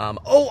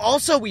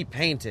 Also, we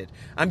painted.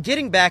 I'm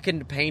getting back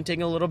into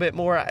painting a little bit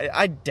more.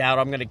 I doubt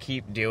I'm going to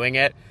keep doing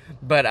it.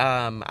 But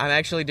I'm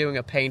actually doing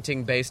a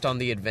painting based on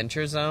The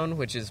Adventure Zone,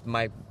 which is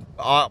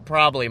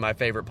probably my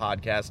favorite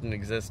podcast in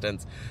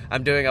existence.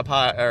 I'm doing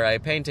a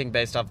painting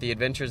based off The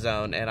Adventure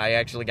Zone, and I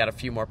actually got a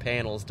few more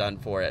panels done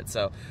for it.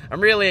 So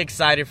I'm really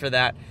excited for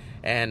that.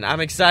 And I'm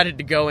excited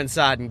to go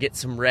inside and get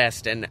some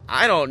rest. And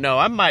I don't know,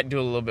 I might do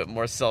a little bit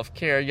more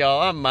self-care,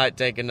 y'all. I might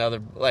take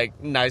another,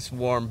 nice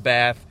warm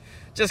bath.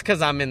 Just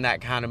because I'm in that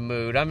kind of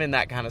mood. I'm in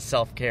that kind of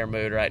self-care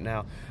mood right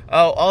now.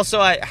 Oh, also,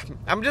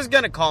 I'm just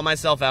going to call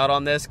myself out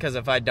on this, because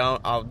if I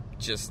don't, I'll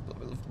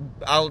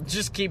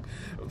just keep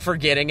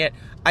forgetting it.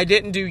 I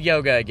didn't do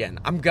yoga again.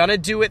 I'm going to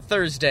do it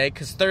Thursday,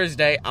 because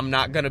Thursday, I'm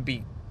not going to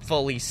be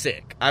fully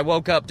sick. I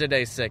woke up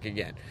today sick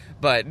again.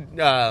 But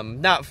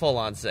not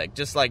full-on sick.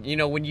 Just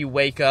when you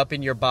wake up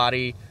and your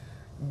body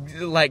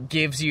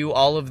gives you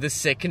all of the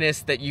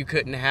sickness that you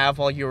couldn't have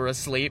while you were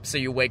asleep, so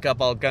you wake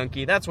up all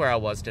gunky. That's where I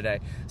was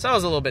today. So I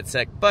was a little bit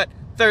sick. But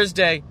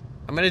Thursday,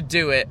 I'm going to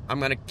do it. I'm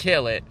going to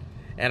kill it.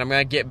 And I'm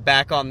going to get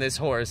back on this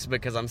horse,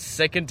 because I'm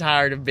sick and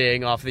tired of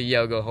being off the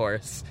yoga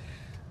horse.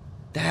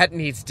 That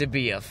needs to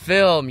be a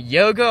film.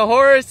 Yoga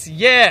horse?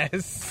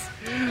 Yes!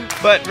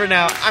 But for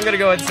now, I'm going to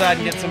go inside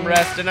and get some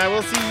rest, and I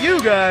will see you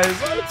guys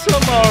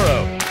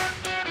tomorrow.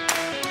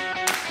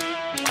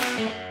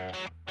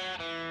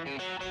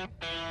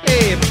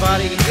 Hey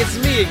everybody, it's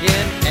me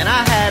again, and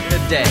I had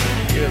a day.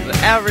 It was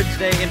an average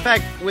day. In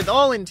fact, with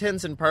all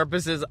intents and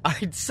purposes,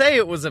 I'd say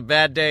it was a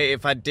bad day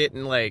if I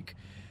didn't,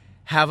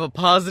 have a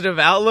positive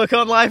outlook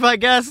on life, I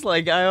guess.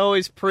 I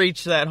always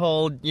preach that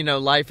whole,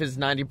 life is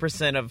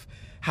 90% of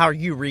how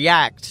you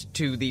react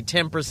to the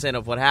 10%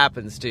 of what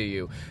happens to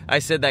you. I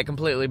said that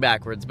completely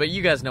backwards, but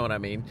you guys know what I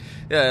mean.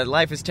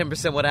 Life is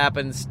 10% what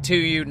happens to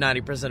you,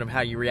 90% of how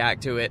you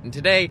react to it. And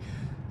today,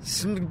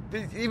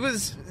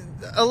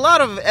 a lot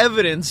of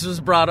evidence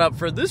was brought up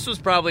for this was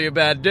probably a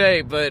bad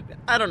day, but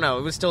I don't know.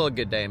 It was still a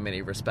good day in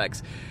many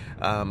respects.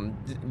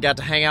 Got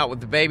to hang out with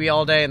the baby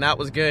all day, and that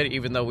was good,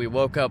 even though we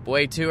woke up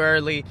way too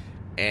early.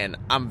 And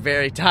I'm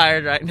very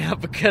tired right now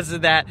because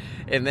of that.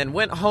 And then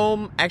went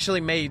home,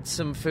 actually made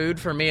some food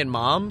for me and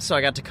Mom. So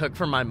I got to cook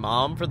for my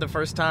mom for the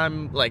first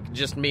time,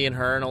 just me and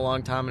her in a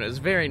long time. And it was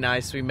very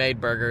nice. We made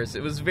burgers.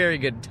 It was a very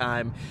good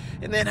time.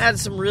 And then had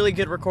some really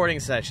good recording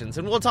sessions.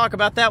 And we'll talk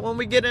about that when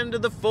we get into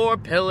the 4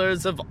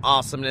 pillars of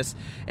awesomeness.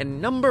 And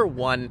number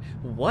 1,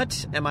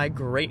 what am I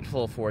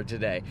grateful for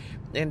today?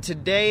 And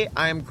today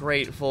I'm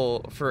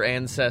grateful for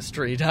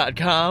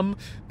Ancestry.com,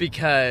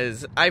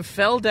 because I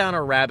fell down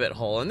a rabbit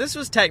hole. And this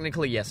was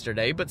technically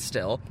yesterday, but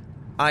still.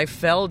 I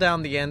fell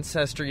down the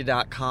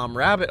Ancestry.com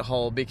rabbit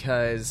hole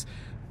because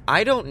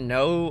I don't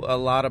know a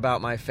lot about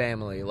my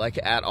family,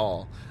 at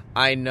all.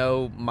 I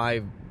know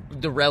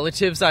the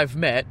relatives I've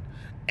met,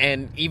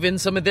 and even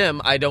some of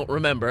them I don't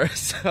remember.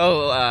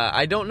 So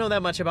I don't know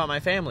that much about my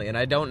family, and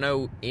I don't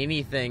know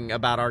anything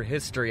about our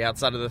history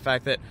outside of the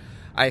fact that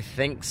I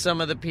think some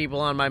of the people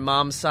on my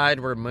mom's side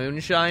were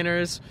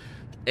moonshiners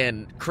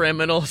and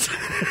criminals.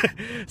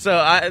 So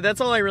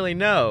that's all I really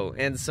know.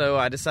 And so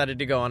I decided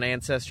to go on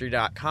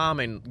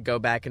Ancestry.com and go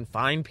back and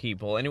find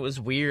people. And it was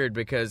weird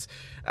because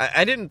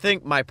I didn't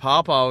think my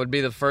papa would be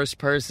the first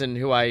person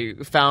who I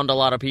found a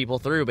lot of people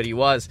through, but he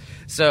was.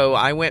 So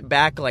I went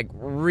back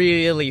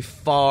really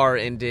far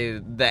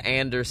into the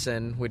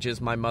Anderson, which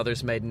is my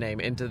mother's maiden name,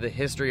 into the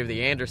history of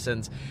the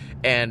Andersons,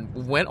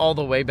 and went all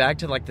the way back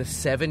to the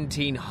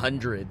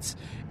 1700s.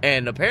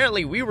 And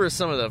apparently we were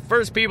some of the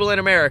first people in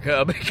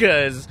America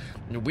because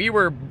we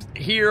were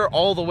here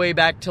all the way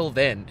back till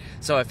then.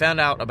 So I found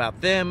out about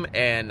them,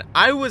 and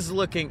I was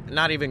looking,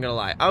 not even gonna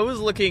lie, I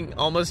was looking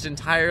almost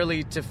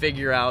entirely to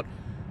figure out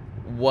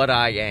what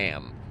I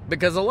am.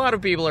 Because a lot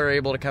of people are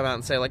able to come out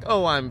and say,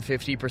 oh, I'm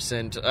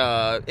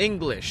 50%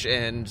 English,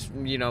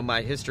 and,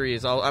 my history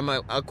is I'm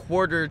a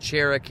quarter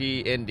Cherokee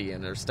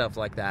Indian, or stuff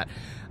like that.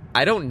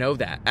 I don't know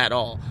that at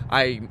all.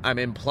 I'm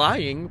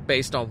implying,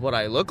 based on what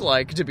I look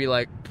like, to be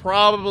like,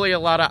 probably a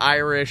lot of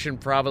Irish and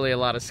probably a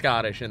lot of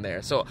Scottish in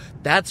there. So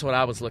that's what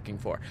I was looking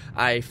for.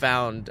 I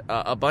found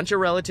a bunch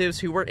of relatives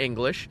who were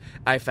English.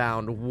 I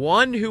found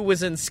one who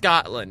was in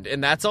Scotland,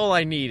 and that's all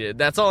I needed.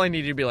 That's all I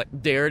needed to be like,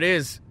 there it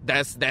is.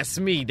 That's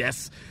me.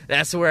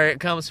 That's where it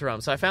comes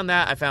from. So I found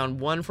that. I found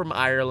one from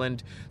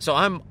Ireland. So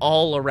I'm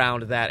all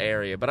around that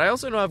area. But I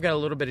also know I've got a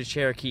little bit of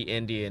Cherokee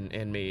Indian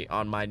in me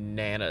on my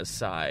Nana's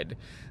side.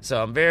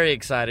 So I'm very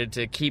excited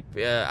to keep...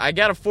 I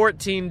got a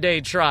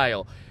 14-day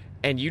trial.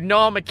 And I'm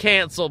going to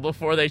cancel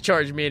before they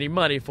charge me any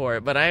money for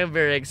it. But I am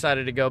very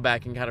excited to go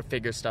back and kind of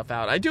figure stuff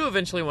out. I do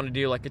eventually want to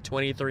do like a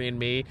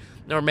 23andMe,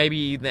 or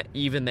maybe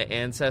even the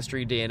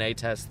Ancestry DNA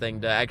test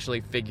thing to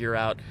actually figure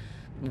out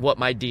what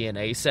my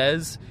DNA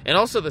says. And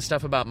also the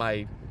stuff about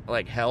my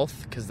like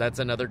health, because that's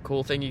another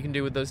cool thing you can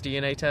do with those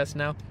DNA tests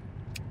now.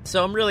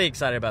 So I'm really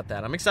excited about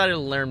that. I'm excited to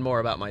learn more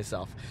about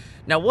myself.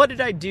 Now, what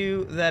did I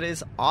do that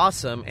is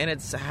awesome? And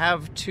it's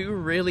have 2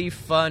 really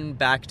fun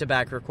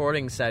back-to-back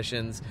recording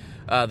sessions.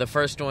 The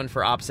first one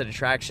for Opposite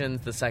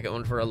Attractions, the second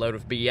one for A Load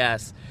of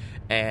BS.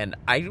 And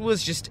I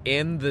was just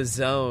in the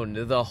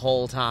zone the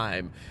whole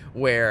time,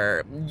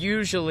 where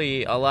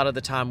usually a lot of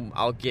the time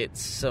I'll get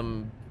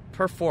some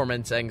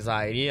performance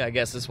anxiety, I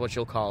guess is what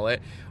you'll call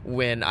it,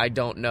 when I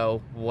don't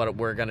know what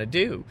we're going to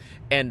do.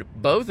 And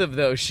both of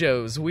those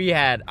shows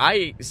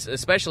I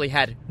especially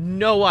had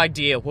no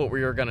idea what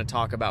we were going to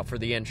talk about for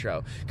the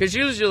intro. Because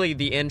usually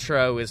the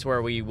intro is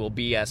where we will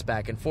BS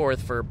back and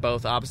forth for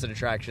both Opposite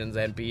Attractions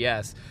and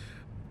BS.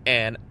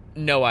 And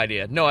no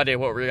idea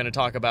what we were going to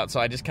talk about.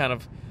 So I just kind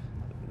of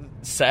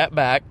sat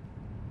back,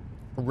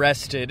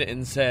 rested,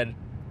 and said,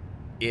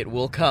 it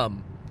will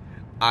come.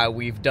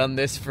 We've done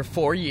this for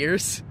 4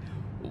 years.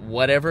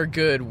 Whatever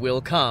good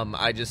will come.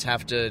 I just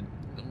have to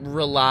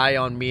rely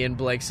on me and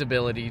Blake's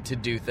ability to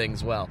do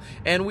things well.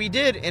 And we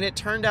did, and it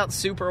turned out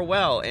super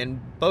well.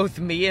 And both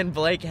me and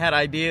Blake had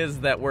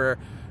ideas that were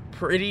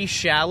pretty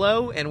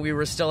shallow, and we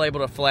were still able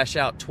to flesh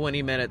out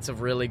 20 minutes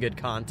of really good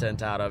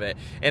content out of it.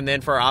 And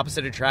then for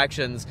Opposite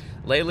Attractions,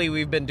 lately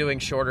we've been doing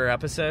shorter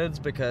episodes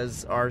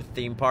because our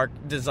theme park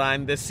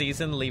design this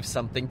season leaves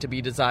something to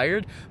be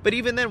desired. But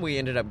even then we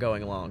ended up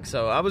going long.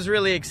 So I was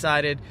really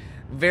excited.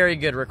 Very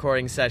good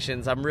recording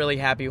sessions. I'm really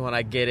happy when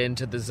I get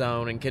into the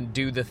zone and can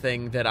do the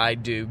thing that I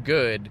do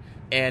good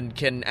and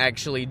can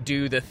actually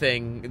do the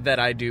thing that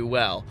I do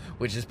well,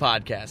 which is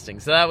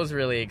podcasting. So that was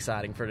really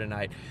exciting for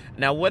tonight.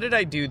 Now, what did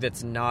I do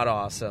that's not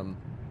awesome?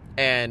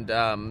 And,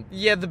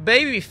 the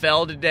baby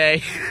fell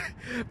today.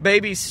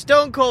 Baby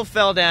stone cold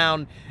fell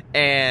down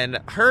and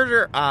hurt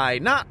her eye.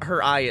 Not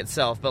her eye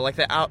itself, but like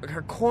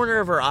her corner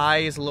of her eye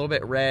is a little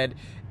bit red.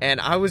 And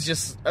I was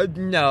just,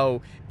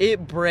 no,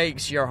 it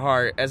breaks your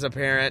heart as a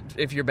parent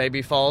if your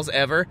baby falls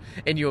ever,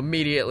 and you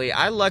immediately,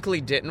 I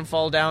luckily didn't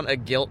fall down a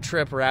guilt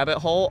trip rabbit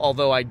hole,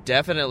 although I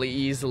definitely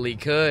easily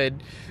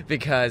could,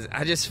 because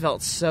I just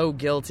felt so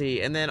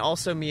guilty. And then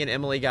also me and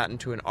Emily got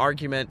into an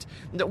argument.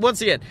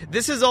 Once again,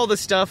 this is all the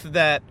stuff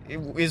that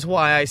is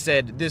why I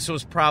said this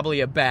was probably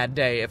a bad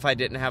day if I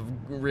didn't have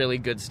really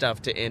good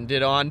stuff to end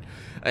it on.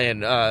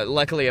 And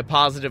luckily a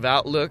positive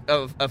outlook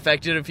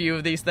affected a few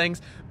of these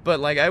things. But,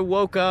 like, I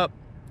woke up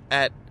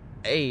at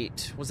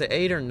 8. Was it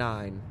 8 or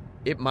 9?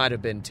 It might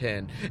have been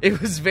 10. It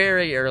was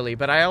very early,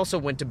 but I also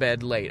went to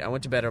bed late. I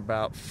went to bed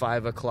about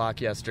 5 o'clock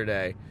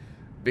yesterday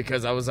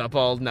because I was up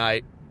all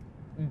night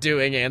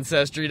doing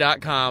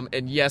Ancestry.com.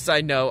 And, yes,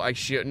 I know I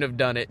shouldn't have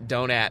done it.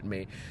 Don't at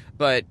me.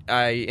 But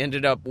I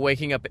ended up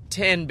waking up at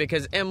 10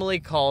 because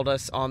Emily called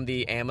us on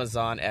the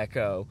Amazon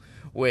Echo,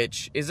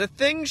 which is a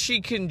thing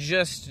she can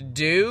just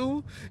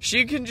do.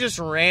 She can just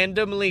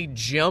randomly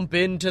jump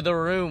into the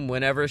room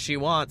whenever she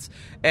wants.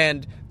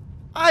 And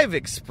I've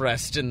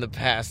expressed in the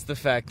past the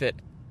fact that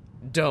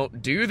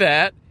don't do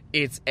that.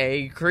 It's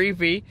A,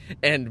 creepy,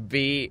 and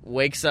B,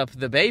 wakes up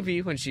the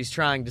baby when she's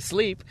trying to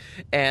sleep.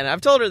 And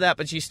I've told her that,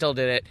 but she still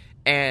did it.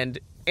 And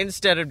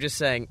instead of just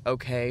saying,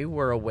 okay,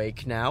 we're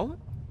awake now,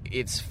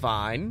 it's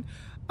fine,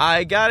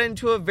 I got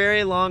into a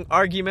very long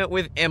argument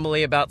with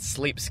Emily about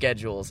sleep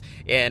schedules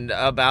and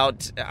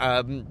about,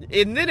 and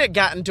then it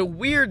got into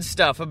weird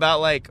stuff about,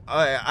 like,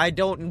 I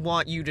don't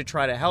want you to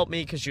try to help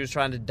me because she was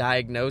trying to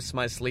diagnose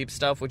my sleep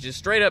stuff, which is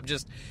straight up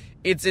just,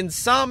 it's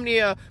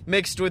insomnia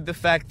mixed with the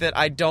fact that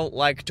I don't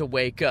like to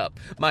wake up.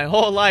 My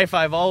whole life,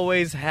 I've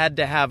always had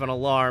to have an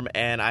alarm,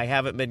 and I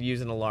haven't been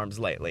using alarms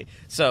lately.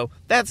 So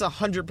that's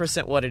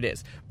 100% what it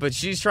is. But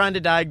she's trying to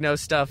diagnose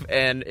stuff,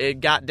 and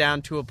it got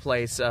down to a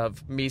place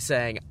of me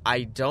saying,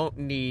 I don't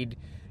need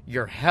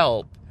your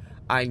help.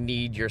 I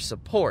need your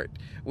support,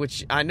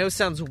 which I know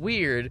sounds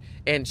weird,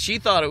 and she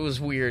thought it was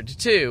weird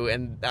too.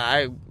 And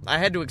I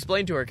had to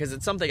explain to her because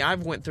it's something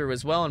I've went through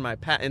as well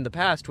in the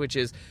past, which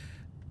is,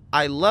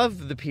 I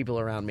love the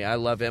people around me. I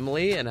love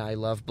Emily, and I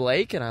love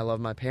Blake, and I love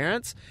my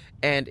parents.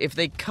 And if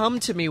they come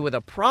to me with a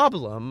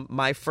problem,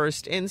 my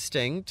first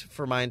instinct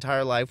for my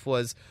entire life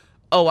was,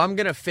 oh, I'm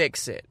going to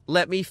fix it.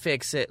 Let me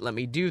fix it. Let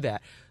me do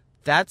that.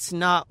 That's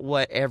not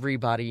what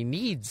everybody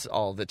needs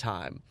all the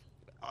time.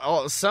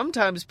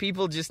 sometimes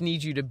people just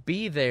need you to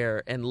be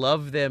there and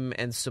love them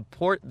and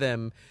support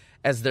them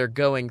as they're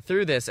going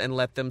through this and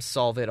let them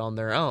solve it on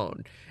their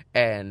own.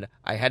 And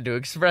I had to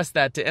express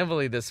that to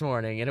Emily this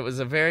morning, and it was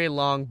a very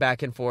long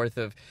back and forth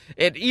of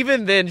it.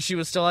 Even then, she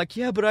was still like,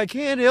 yeah, but I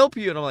can't help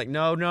you. And I'm like,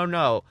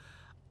 no.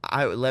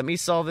 Let me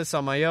solve this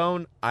on my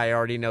own. I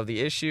already know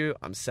the issue.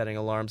 I'm setting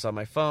alarms on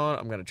my phone.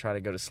 I'm going to try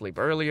to go to sleep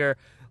earlier.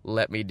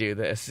 Let me do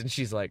this. And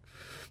she's like,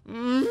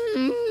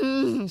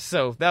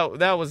 So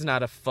that was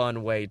not a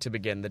fun way to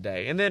begin the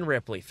day. And then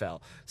Ripley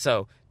fell.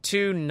 So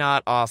 2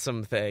 not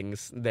awesome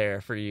things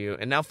there for you.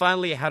 And now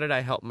finally, how did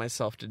I help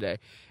myself today?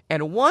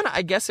 And one,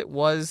 I guess it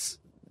was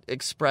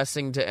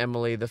expressing to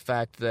Emily the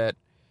fact that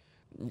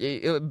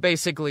it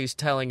basically is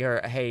telling her,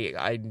 hey,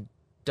 I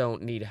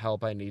don't need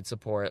help, I need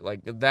support.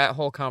 Like, that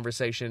whole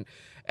conversation,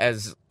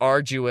 as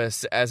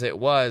arduous as it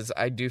was,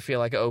 I do feel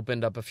like it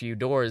opened up a few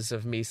doors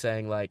of me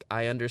saying, like,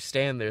 I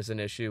understand there's an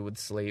issue with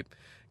sleep,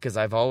 because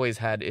I've always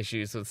had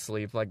issues with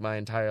sleep, like, my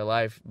entire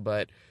life,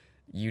 but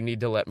you need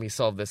to let me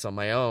solve this on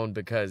my own,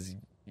 because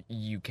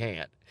you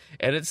can't.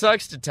 And it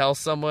sucks to tell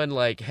someone,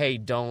 like, hey,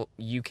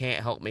 you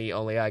can't help me,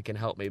 only I can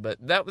help me. But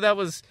that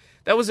was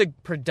a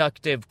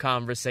productive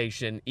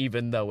conversation,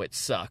 even though it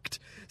sucked.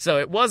 So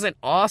it wasn't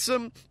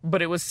awesome,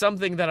 but it was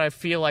something that I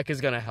feel like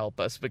is going to help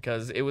us,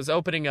 because it was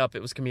opening up,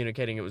 it was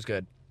communicating, it was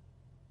good.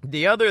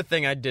 The other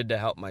thing I did to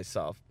help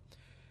myself,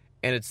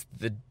 and it's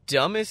the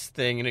dumbest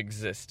thing in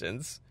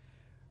existence,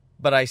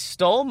 but I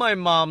stole my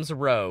mom's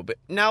robe.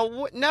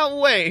 Now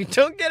wait,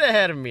 don't get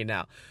ahead of me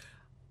now.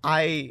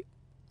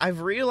 I've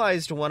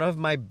realized one of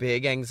my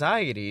big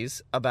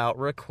anxieties about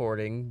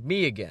recording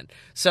me again.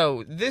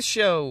 So this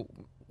show,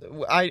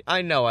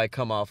 I know I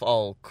come off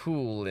all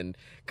cool and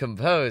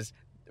composed.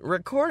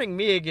 Recording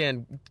me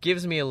again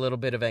gives me a little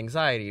bit of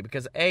anxiety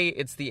because A,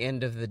 it's the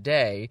end of the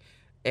day,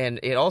 and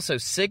it also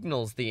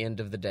signals the end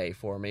of the day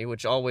for me,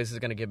 which always is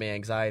going to give me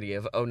anxiety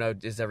of, oh no,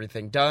 is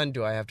everything done?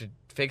 Do I have to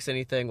fix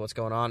anything? What's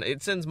going on?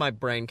 It sends my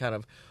brain kind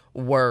of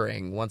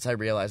whirring once I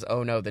realize,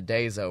 oh no, the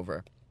day's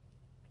over.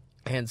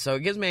 And so it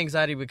gives me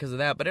anxiety because of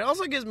that, but it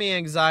also gives me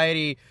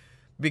anxiety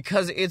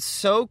because it's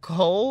so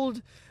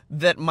cold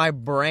that my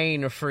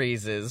brain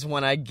freezes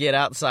when I get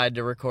outside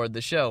to record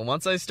the show.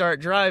 Once I start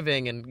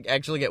driving and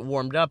actually get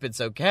warmed up, it's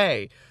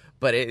okay.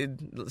 But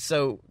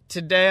so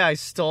today I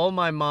stole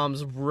my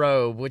mom's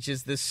robe, which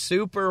is this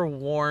super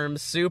warm,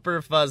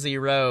 super fuzzy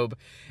robe,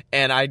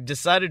 and I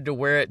decided to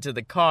wear it to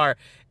the car.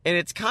 And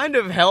it's kind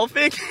of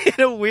helping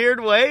in a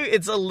weird way.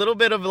 It's a little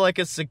bit of like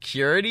a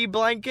security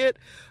blanket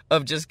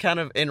of just kind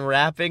of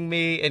enwrapping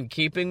me and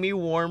keeping me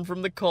warm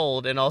from the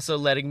cold, and also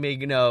letting me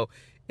know,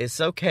 it's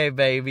okay,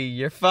 baby,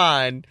 you're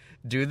fine.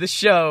 Do the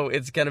show.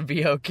 It's going to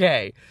be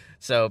okay.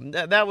 So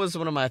that was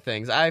one of my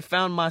things. I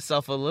found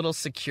myself a little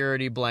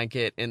security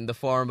blanket in the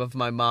form of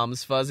my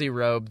mom's fuzzy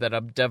robe that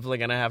I'm definitely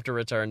going to have to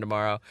return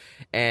tomorrow.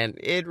 And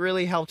it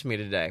really helped me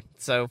today.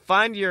 So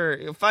find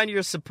your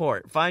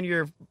support. Find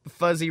your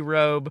fuzzy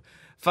robe.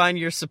 Find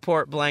your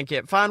support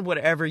blanket. Find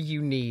whatever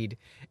you need.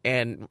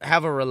 And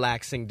have a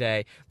relaxing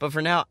day. But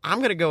for now, I'm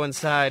going to go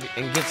inside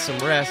and get some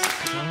rest.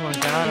 Oh my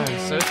God, I'm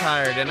so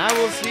tired. And I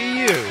will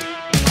see you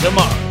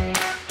tomorrow.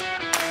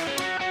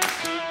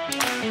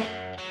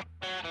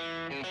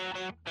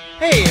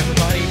 Hey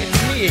everybody,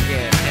 it's me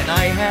again, and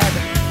I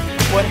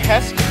had what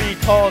has to be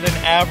called an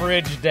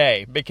average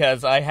day,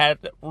 because I had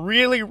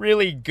really,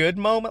 really good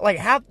moments. Like,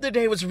 half the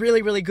day was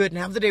really, really good,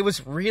 and half the day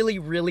was really,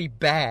 really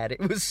bad.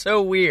 It was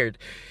so weird.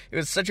 It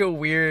was such a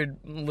weird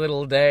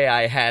little day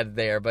I had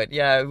there, but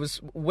yeah, it was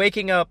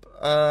waking up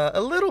a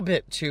little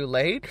bit too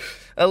late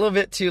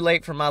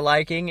for my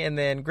liking, and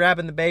then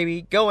grabbing the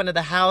baby, going to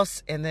the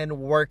house, and then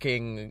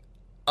working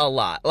a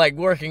lot, like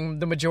working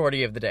the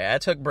majority of the day. I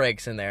took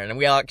breaks in there, and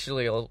we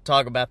actually will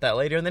talk about that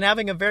later. And then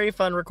having a very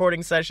fun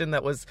recording session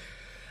that was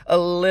a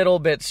little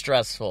bit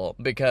stressful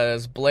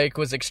because Blake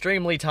was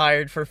extremely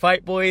tired for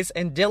Fight Boys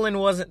and Dylan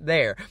wasn't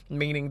there,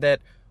 meaning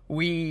that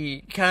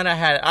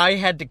I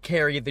had to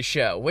carry the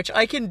show, which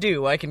I can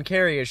do. I can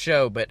carry a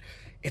show, but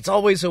it's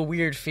always a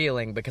weird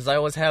feeling because I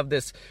always have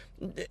this.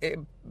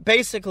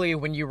 Basically,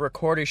 when you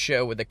record a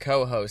show with a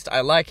co-host,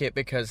 I like it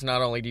because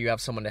not only do you have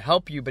someone to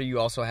help you, but you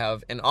also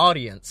have an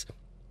audience.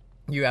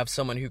 You have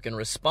someone who can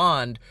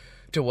respond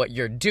to what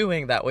you're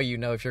doing. That way you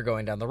know if you're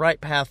going down the right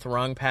path, the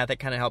wrong path. It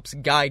kind of helps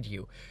guide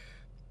you.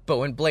 But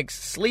when Blake's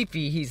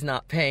sleepy, he's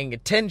not paying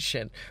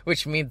attention,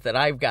 which means that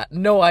I've got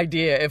no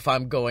idea if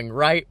I'm going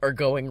right or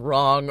going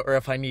wrong, or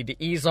if I need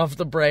to ease off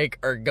the brake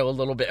or go a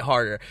little bit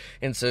harder.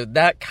 And so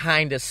that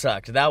kind of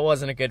sucked. That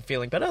wasn't a good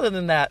feeling. But other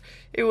than that,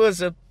 it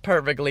was a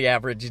perfectly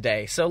average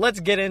day. So let's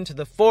get into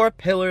the 4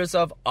 pillars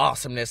of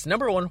awesomeness.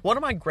 Number 1, what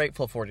am I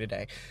grateful for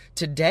today?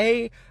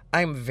 Today,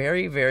 I'm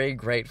very, very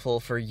grateful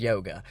for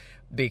yoga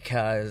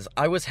because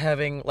I was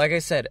having, like I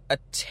said, a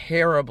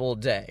terrible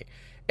day.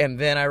 And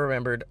then I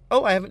remembered,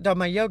 I haven't done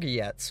my yoga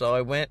yet. So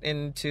I went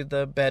into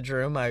the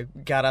bedroom, I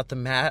got out the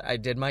mat, I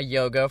did my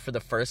yoga for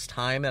the first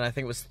time, and I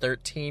think it was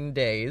 13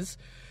 days.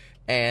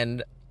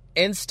 And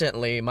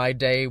instantly my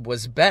day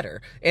was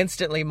better.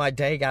 Instantly my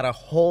day got a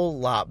whole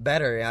lot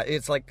better.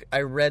 It's like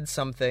I read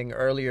something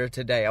earlier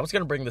today. I was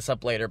going to bring this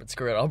up later, but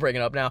screw it, I'll bring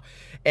it up now.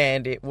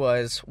 And it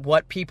was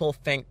what people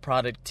think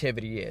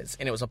productivity is.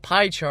 And it was a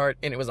pie chart,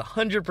 and it was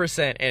 100%,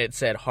 and it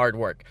said hard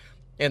work.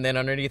 And then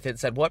underneath it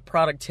said what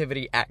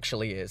productivity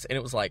actually is. And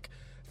it was like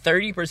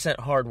 30%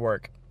 hard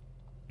work,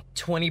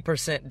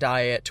 20%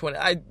 diet,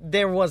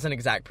 there wasn't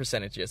exact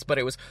percentages, but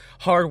it was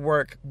hard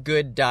work,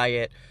 good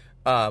diet,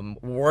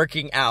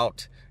 working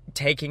out,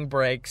 taking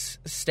breaks,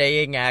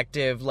 staying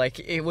active. Like,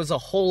 it was a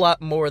whole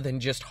lot more than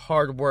just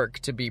hard work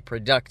to be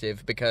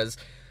productive, because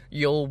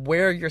you'll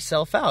wear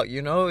yourself out.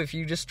 You know, if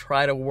you just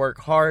try to work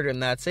hard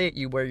and that's it,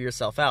 you wear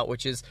yourself out,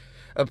 which is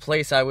a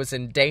place I was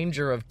in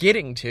danger of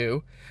getting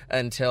to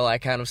until I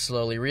kind of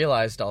slowly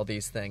realized all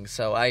these things.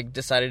 So I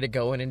decided to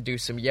go in and do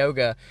some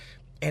yoga,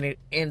 and it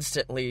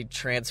instantly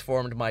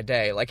transformed my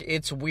day. Like,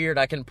 it's weird.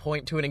 I can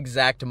point to an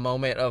exact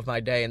moment of my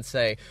day and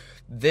say,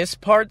 this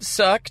part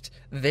sucked,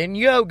 then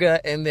yoga,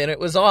 and then it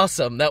was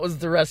awesome. That was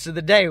the rest of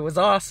the day. It was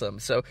awesome.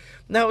 So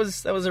that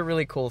was a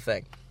really cool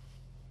thing.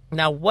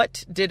 Now,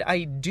 what did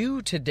I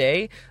do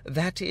today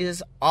that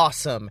is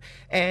awesome?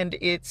 And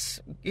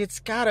it's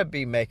gotta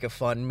be make a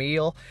fun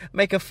meal.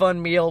 Make a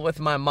fun meal with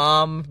my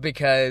mom,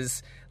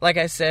 because, like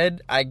I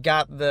said, I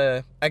got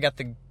the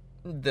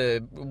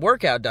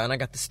workout done. I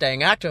got the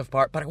staying active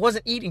part, but I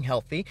wasn't eating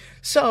healthy.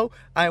 So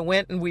I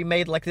went and we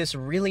made like this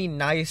really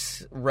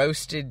nice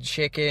roasted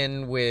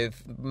chicken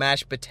with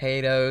mashed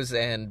potatoes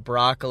and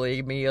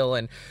broccoli meal.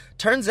 And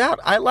turns out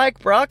I like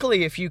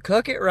broccoli if you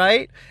cook it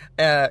right.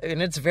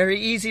 And it's very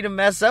easy to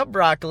mess up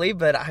broccoli,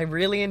 but I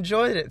really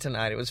enjoyed it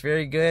tonight. It was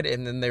very good.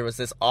 And then there was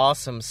this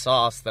awesome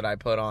sauce that I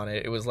put on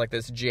it. It was like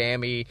this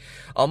jammy,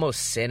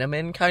 almost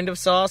cinnamon kind of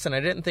sauce. And I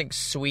didn't think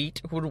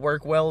sweet would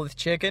work well with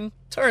chicken.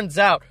 Turns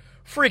out,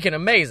 freaking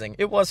amazing.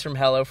 It was from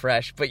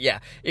HelloFresh, but yeah,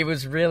 it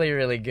was really,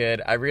 really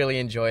good. I really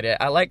enjoyed it.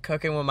 I like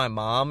cooking with my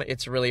mom.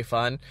 It's really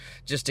fun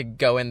just to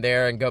go in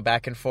there and go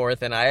back and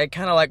forth, and I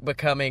kind of like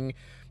becoming,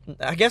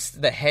 I guess,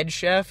 the head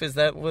chef. Is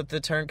that what the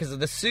term? Because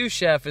the sous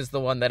chef is the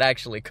one that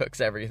actually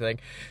cooks everything.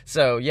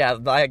 So yeah,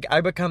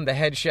 I become the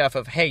head chef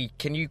of, hey,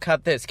 can you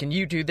cut this? Can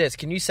you do this?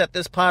 Can you set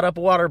this pot up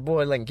water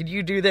boiling? Can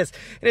you do this?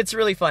 And it's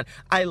really fun.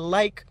 I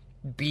like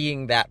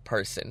being that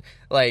person.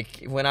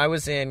 Like, when I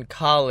was in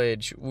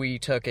college, we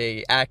took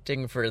a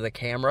acting for the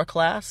camera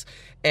class,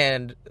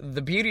 and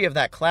the beauty of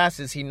that class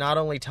is he not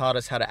only taught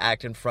us how to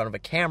act in front of a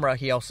camera,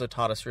 he also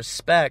taught us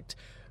respect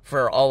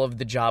for all of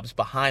the jobs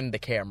behind the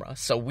camera.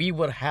 So we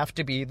would have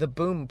to be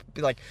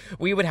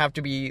we would have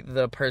to be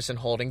the person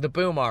holding the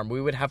boom arm.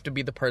 We would have to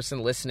be the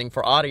person listening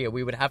for audio.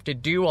 We would have to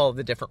do all of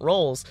the different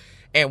roles,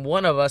 and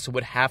one of us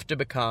would have to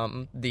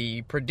become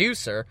the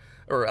producer,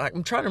 or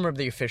I'm trying to remember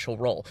the official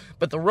role,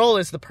 but the role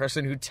is the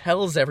person who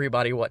tells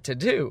everybody what to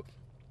do.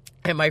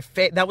 And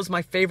that was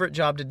my favorite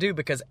job to do,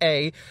 because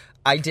A,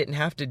 I didn't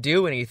have to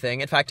do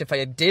anything. In fact, if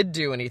I did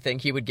do anything,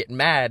 he would get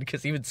mad,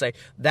 because he would say,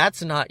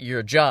 that's not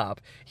your job.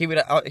 He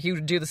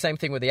would do the same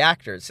thing with the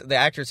actors. The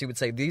actors, he would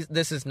say,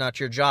 this is not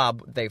your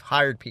job. They've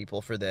hired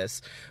people for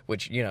this,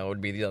 which,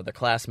 would be the other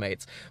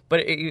classmates.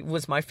 But it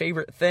was my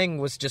favorite thing,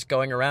 was just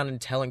going around and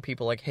telling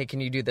people, like, hey,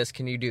 can you do this?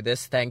 Can you do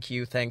this? Thank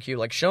you. Thank you.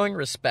 Like, showing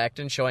respect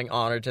and showing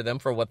honor to them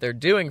for what they're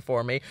doing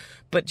for me,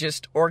 but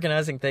just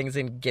organizing things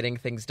and getting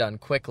things done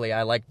quickly.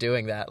 I like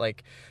doing that.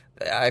 Like,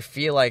 I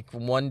feel like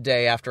one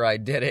day after I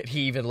did it,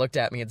 he even looked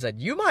at me and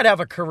said, you might have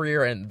a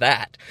career in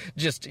that,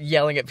 just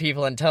yelling at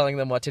people and telling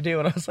them what to do.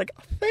 And I was like,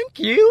 thank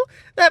you.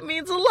 That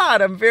means a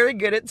lot. I'm very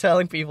good at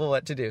telling people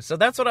what to do. So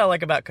that's what I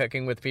like about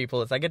cooking with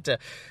people, is I get to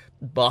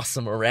boss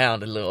them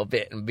around a little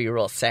bit and be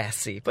real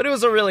sassy. But it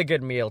was a really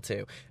good meal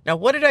too. Now,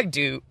 what did I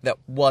do that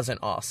wasn't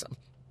awesome?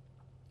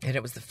 And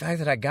it was the fact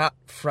that I got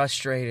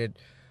frustrated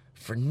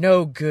for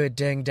no good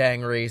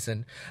dang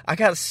reason. I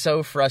got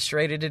so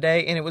frustrated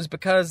today, and it was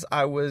because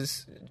I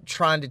was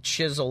trying to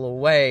chisel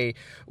away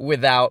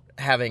without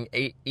having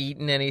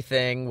eaten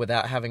anything,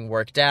 without having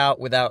worked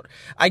out,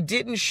 I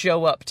didn't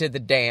show up to the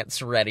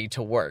dance ready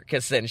to work,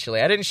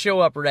 essentially. I didn't show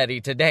up ready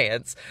to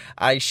dance.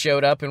 I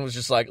showed up and was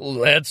just like,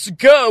 let's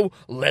go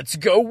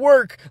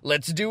work,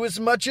 let's do as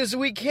much as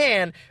we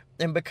can.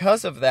 And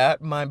because of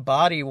that, my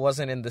body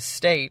wasn't in the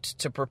state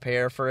to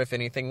prepare for if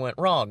anything went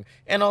wrong.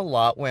 And a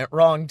lot went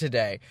wrong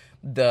today.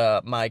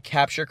 My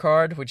capture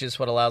card, which is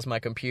what allows my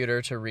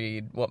computer to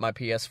read what my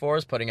PS4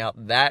 is putting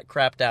out, that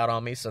crapped out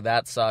on me, so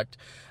that sucked.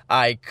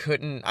 I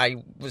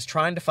was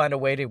trying to find a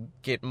way to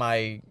get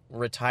my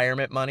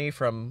retirement money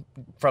from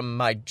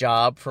my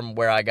job, from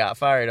where I got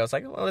fired. I was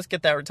like, well, let's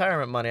get that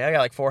retirement money. I got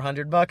like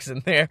 $400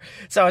 in there.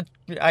 So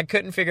I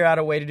couldn't figure out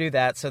a way to do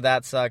that. So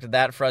that sucked.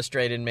 That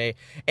frustrated me.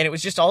 And it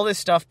was just all this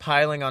stuff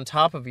piling on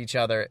top of each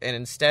other. And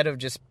instead of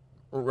just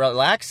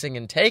relaxing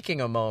and taking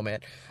a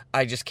moment,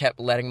 I just kept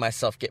letting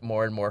myself get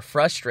more and more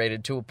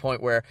frustrated, to a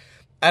point where,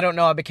 I don't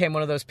know, I became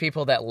one of those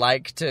people that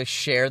like to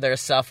share their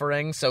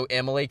suffering. So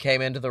Emily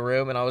came into the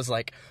room and I was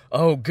like,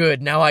 oh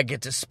good, now I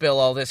get to spill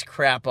all this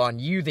crap on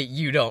you that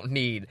you don't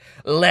need.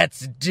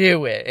 Let's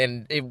do it.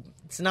 And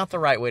it's not the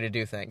right way to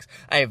do things.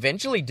 I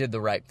eventually did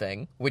the right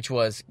thing, which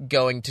was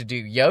going to do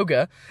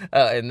yoga,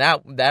 and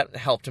that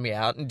helped me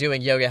out. And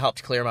doing yoga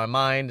helped clear my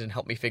mind and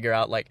helped me figure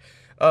out, like,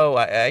 oh,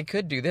 I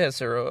could do this,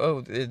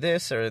 or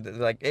this, or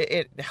like,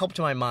 it helped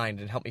my mind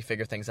and helped me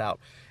figure things out.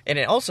 And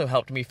it also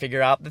helped me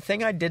figure out the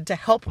thing I did to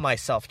help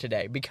myself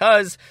today,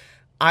 because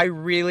I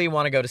really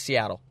want to go to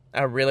Seattle.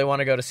 I really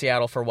want to go to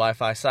Seattle for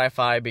Wi-Fi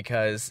Sci-Fi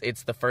because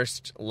it's the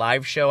first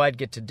live show I'd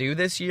get to do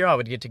this year. I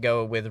would get to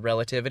go with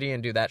Relativity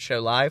and do that show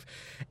live.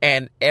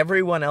 And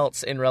everyone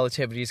else in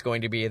Relativity is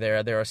going to be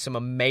there. There are some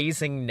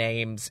amazing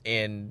names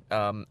in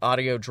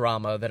audio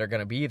drama that are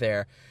going to be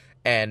there.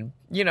 And,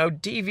 you know,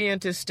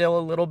 Deviant is still a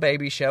little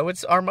baby show.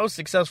 It's our most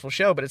successful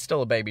show, but it's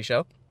still a baby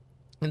show.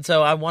 And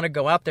so I want to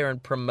go out there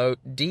and promote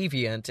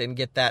Deviant and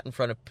get that in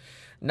front of,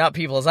 not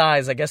people's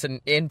eyes, I guess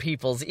in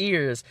people's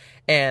ears.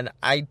 And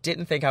I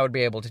didn't think I would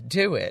be able to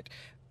do it.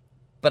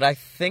 But I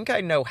think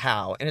I know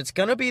how. And it's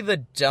going to be the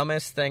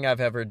dumbest thing I've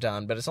ever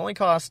done. But it's only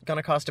going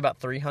to cost about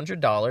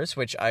 $300,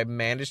 which I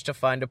managed to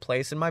find a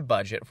place in my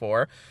budget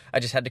for. I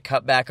just had to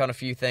cut back on a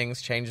few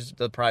things, change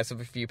the price of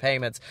a few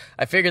payments.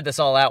 I figured this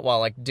all out while,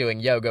 like,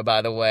 doing yoga,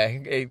 by the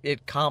way.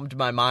 It calmed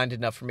my mind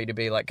enough for me to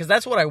be like, because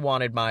that's what I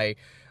wanted my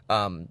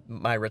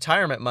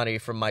retirement money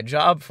from my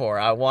job for.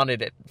 I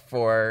wanted it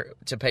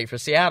to pay for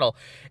Seattle,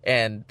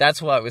 and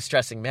that's what was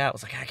stressing me out. I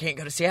was like, I can't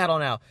go to Seattle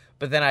now.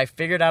 But then I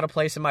figured out a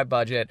place in my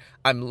budget.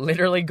 I'm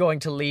literally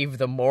going to leave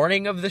the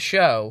morning of the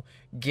show,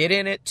 get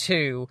in at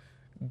 2,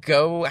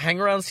 go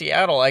hang around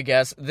Seattle, I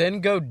guess, then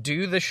go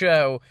do the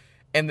show,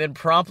 and then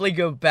promptly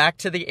go back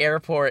to the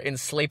airport and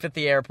sleep at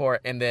the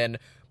airport. And then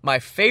my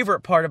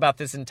favorite part about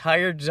this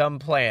entire dumb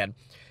plan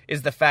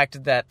is the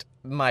fact that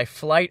my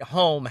flight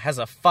home has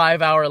a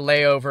 5-hour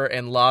layover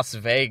in Las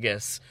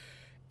Vegas.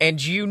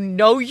 And you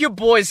know your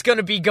boy's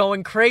gonna be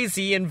going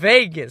crazy in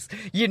Vegas.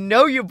 You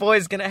know your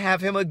boy's gonna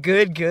have him a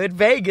good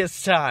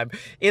Vegas time.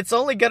 It's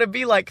only gonna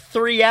be like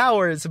 3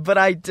 hours, but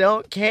I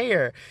don't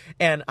care.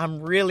 And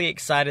I'm really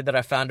excited that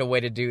I found a way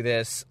to do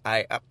this.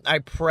 I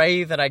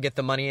pray that I get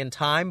the money in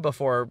time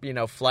before, you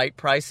know, flight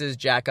prices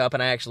jack up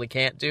and I actually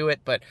can't do it.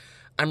 But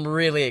I'm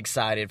really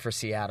excited for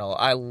Seattle.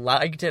 I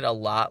liked it a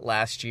lot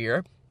last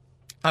year.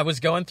 I was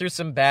going through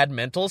some bad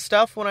mental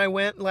stuff when I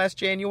went last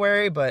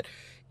January, but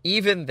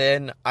even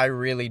then, I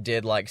really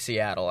did like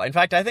Seattle. In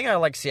fact, I think I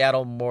like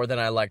Seattle more than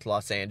I liked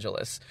Los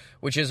Angeles,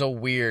 which is a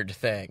weird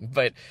thing.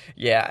 But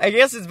yeah, I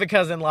guess it's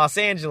because in Los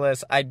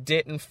Angeles, I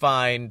didn't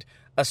find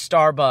a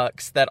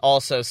Starbucks that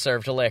also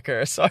served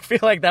liquor. So I feel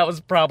like that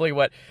was probably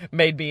what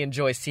made me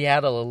enjoy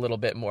Seattle a little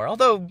bit more.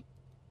 Although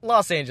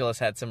Los Angeles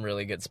had some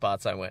really good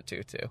spots I went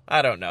to, too.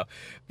 I don't know.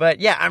 But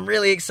yeah, I'm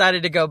really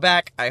excited to go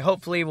back. I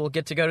hopefully will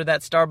get to go to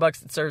that Starbucks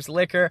that serves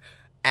liquor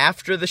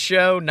after the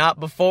show, not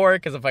before,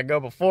 because if I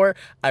go before,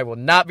 I will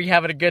not be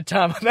having a good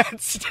time on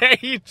that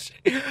stage.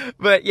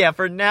 But yeah,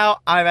 for now,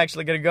 I'm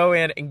actually going to go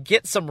in and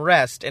get some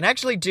rest and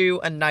actually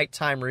do a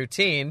nighttime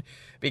routine,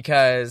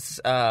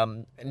 because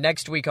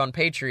next week on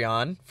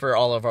Patreon, for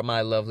all of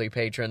my lovely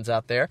patrons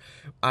out there,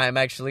 I'm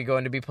actually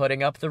going to be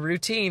putting up the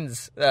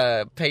routines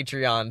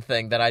Patreon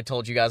thing that I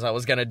told you guys I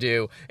was going to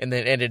do and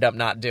then ended up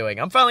not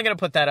doing. I'm finally going to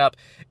put that up,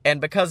 and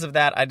because of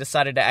that, I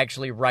decided to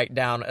actually write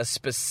down a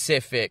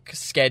specific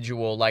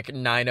schedule, like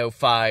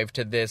 9:05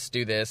 to this,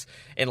 do this,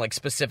 and like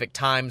specific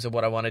times of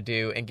what I want to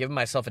do, and give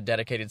myself a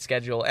dedicated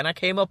schedule, and I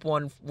came up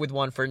with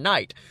one for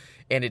night.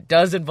 And it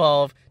does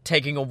involve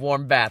taking a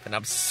warm bath, and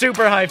I'm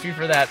super hypey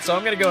for that. So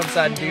I'm going to go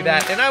inside and do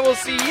that, and I will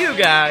see you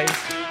guys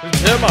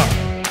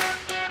tomorrow.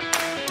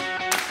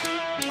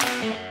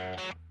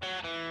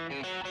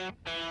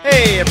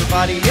 Hey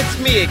everybody, it's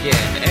me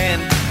again,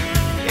 and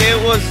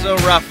it was a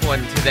rough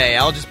one today.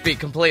 I'll just be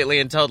completely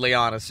and totally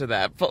honest with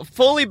that.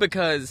 Fully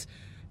because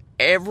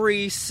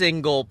every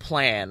single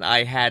plan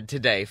I had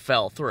today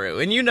fell through.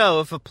 And you know,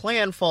 if a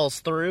plan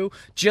falls through,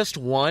 just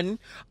one,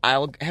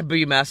 I'll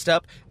be messed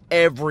up.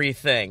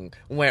 Everything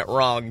went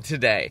wrong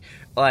today.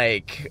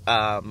 Like,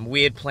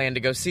 we had planned to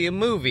go see a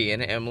movie,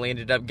 and Emily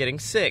ended up getting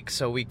sick,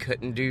 so we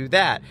couldn't do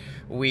that.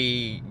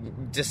 We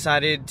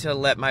decided to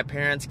let my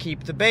parents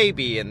keep the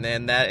baby, and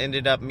then that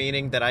ended up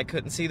meaning that I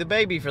couldn't see the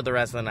baby for the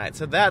rest of the night,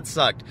 so that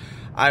sucked.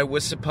 I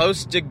was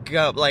supposed to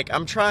go, like,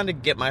 I'm trying to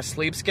get my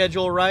sleep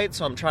schedule right,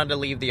 so I'm trying to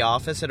leave the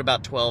office at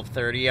about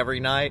 12:30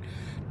 every night.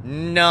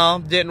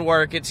 No, didn't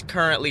work. It's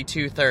currently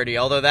 2:30,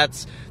 although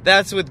that's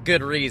with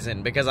good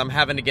reason, because I'm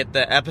having to get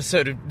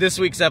this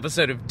week's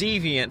episode of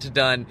Deviant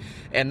done,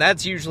 and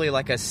that's usually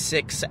like a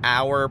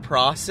 6-hour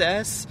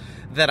process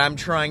that I'm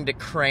trying to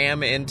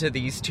cram into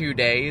these 2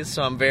 days,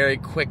 so I'm very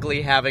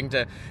quickly having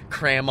to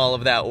cram all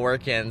of that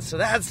work in, so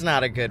that's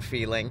not a good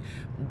feeling.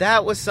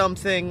 That was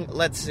something.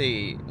 Let's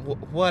see,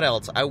 what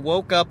else? I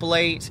woke up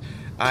late.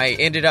 I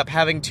ended up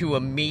having to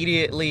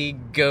immediately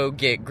go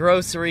get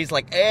groceries.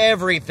 Like,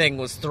 everything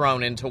was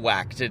thrown into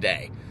whack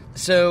today.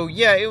 So,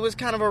 yeah, it was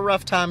kind of a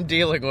rough time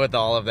dealing with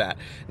all of that.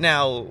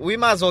 Now, we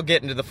might as well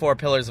get into the 4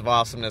 pillars of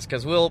awesomeness,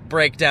 because we'll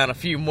break down a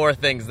few more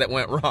things that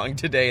went wrong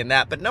today in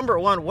that. But number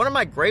one, what am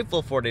I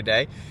grateful for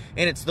today?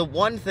 And it's the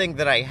one thing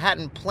that I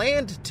hadn't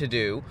planned to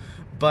do,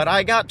 but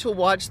I got to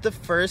watch the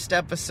first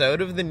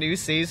episode of the new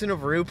season of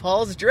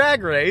RuPaul's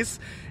Drag Race,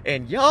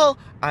 and y'all,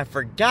 I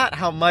forgot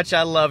how much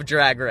I love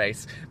Drag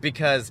Race,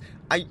 because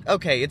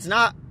it's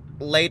not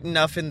late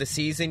enough in the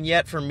season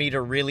yet for me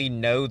to really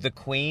know the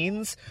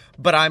queens,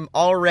 but I'm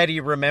already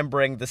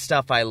remembering the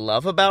stuff I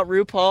love about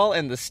RuPaul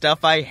and the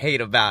stuff I hate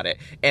about it,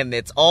 and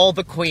it's all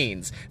the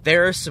queens.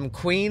 There are some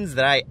queens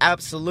that I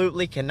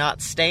absolutely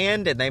cannot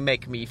stand, and they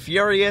make me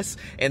furious,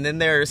 and then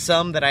there are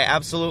some that I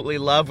absolutely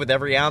love with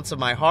every ounce of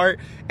my heart,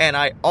 and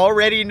I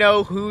already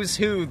know who's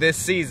who this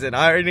season.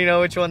 I already know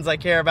which ones I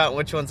care about and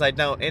which ones I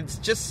don't. It's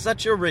just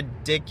such a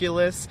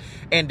ridiculous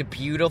and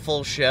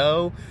beautiful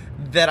show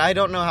that I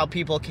don't know how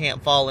people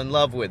can't fall in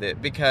love with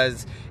it,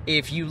 because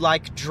if you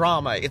like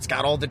drama, it's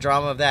got all the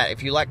drama of that.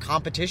 If you like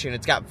competition,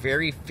 it's got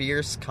very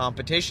fierce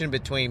competition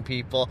between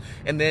people,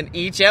 and then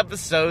each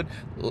episode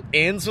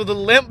ends with a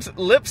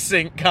lip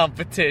sync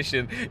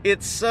competition.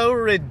 It's so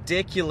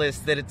ridiculous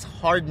that it's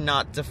hard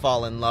not to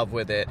fall in love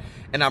with it,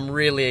 and I'm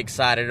really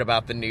excited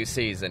about the new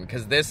season,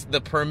 because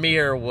the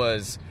premiere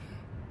was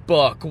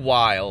buck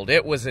wild.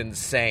 It was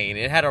insane.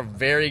 It had a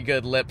very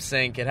good lip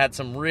sync. It had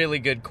some really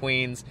good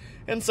queens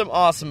and some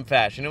awesome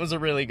fashion. It was a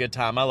really good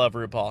time. I love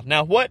RuPaul.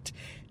 Now, what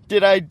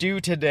did I do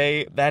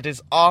today that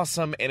is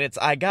awesome? And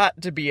I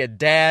got to be a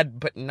dad,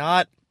 but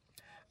not,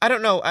 I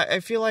don't know. I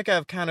feel like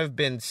I've kind of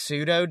been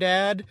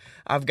pseudo-dad.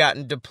 I've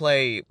gotten to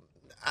play,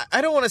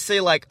 I don't want to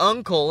say like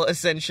uncle,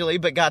 essentially,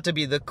 but got to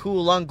be the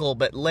cool uncle,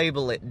 but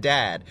label it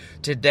dad.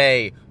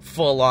 Today,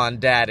 full-on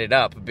dadded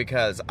up,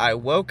 because I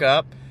woke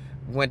up,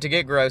 went to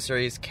get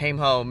groceries, came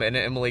home, and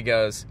Emily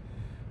goes,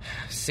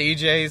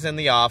 CJ's in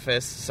the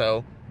office,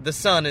 so the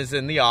son is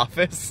in the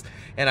office.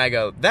 And I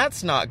go,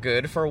 that's not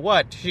good. For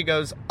what? She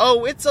goes,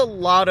 oh, it's a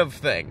lot of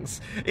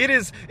things. It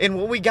is. And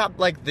when we got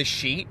like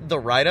the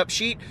write-up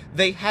sheet,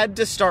 they had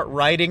to start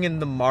writing in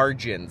the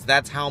margins.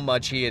 That's how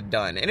much he had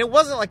done. And it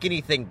wasn't like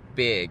anything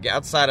big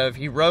outside of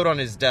he wrote on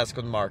his desk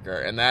with marker,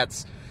 and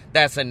that's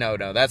a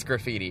no-no. That's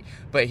graffiti.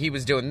 But he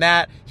was doing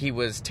that. He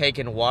was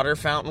taking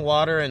fountain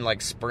water and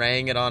like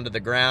spraying it onto the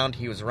ground.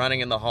 He was running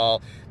in the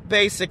hall.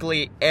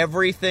 Basically,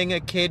 everything a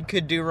kid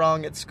could do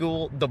wrong at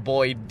school, the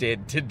boy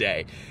did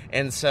today.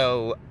 And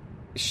so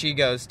she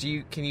goes,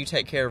 can you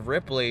take care of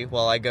Ripley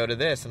while I go to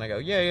this? And I go,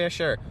 yeah,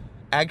 sure.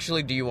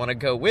 Actually, do you want to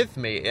go with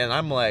me? And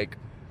I'm like,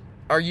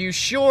 are you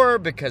sure?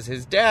 Because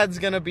his dad's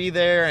going to be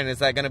there, and is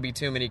that going to be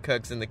too many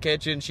cooks in the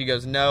kitchen? She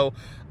goes, no,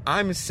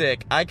 I'm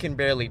sick. I can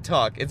barely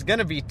talk. It's going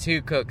to be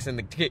 2 cooks in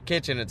the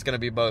kitchen. It's going to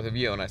be both of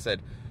you. And I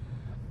said,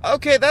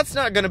 okay, that's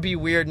not going to be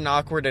weird and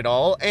awkward at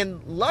all.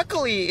 And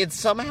luckily, it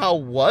somehow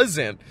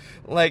wasn't.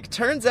 Like,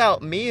 turns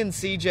out me and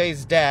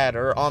CJ's dad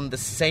are on the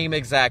same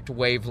exact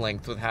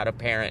wavelength with how to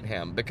parent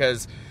him.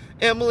 Because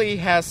Emily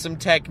has some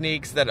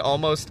techniques that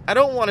almost, I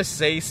don't want to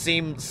say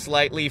seem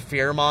slightly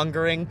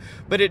fear-mongering,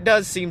 but it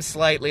does seem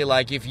slightly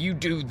like, if you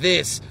do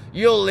this,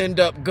 you'll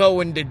end up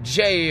going to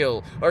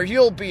jail, or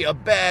you'll be a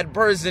bad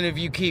person if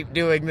you keep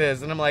doing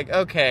this. And I'm like,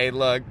 okay,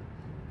 look,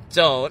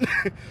 don't.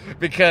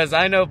 Because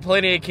I know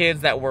plenty of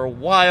kids that were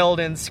wild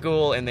in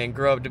school and then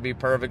grew up to be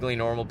perfectly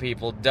normal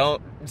people.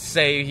 Don't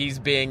say he's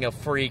being a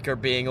freak or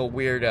being a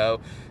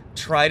weirdo.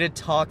 Try to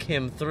talk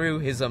him through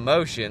his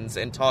emotions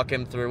and talk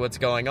him through what's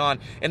going on.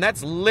 And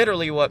that's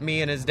literally what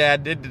me and his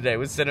dad did today,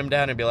 was sit him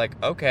down and be like,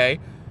 okay,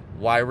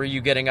 why were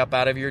you getting up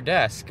out of your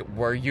desk?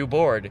 Were you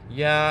bored?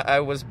 Yeah, I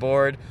was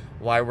bored.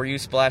 Why were you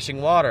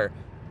splashing water?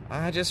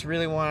 I just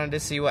really wanted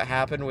to see what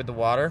happened with the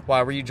water.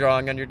 Why were you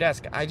drawing on your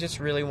desk? I just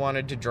really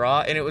wanted to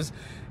draw. And it was,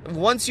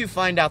 once you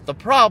find out the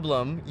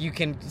problem, you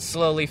can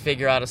slowly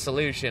figure out a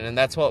solution. And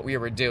that's what we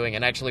were doing,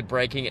 and actually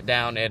breaking it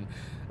down. And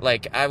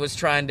like, I was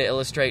trying to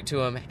illustrate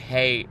to him,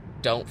 hey,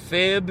 don't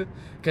fib.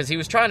 Because he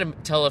was trying to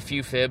tell a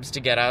few fibs to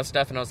get out of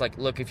stuff. And I was like,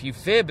 look, if you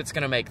fib, it's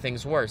going to make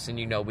things worse.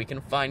 And we can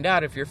find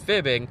out if you're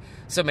fibbing.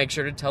 So make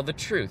sure to tell the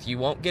truth. You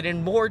won't get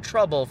in more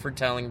trouble for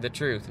telling the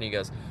truth. And he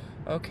goes,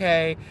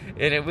 okay.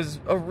 And it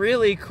was a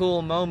really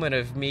cool moment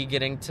of me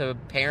getting to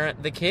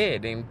parent the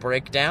kid and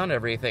break down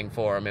everything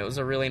for him. It was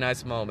a really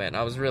nice moment.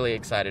 I was really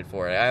excited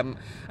for it.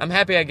 I'm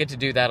happy I get to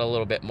do that a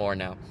little bit more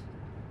now.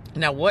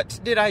 Now, what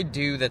did I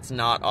do that's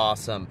not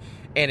awesome?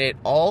 And it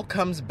all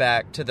comes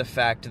back to the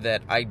fact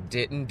that I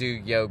didn't do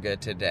yoga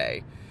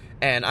today.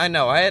 And I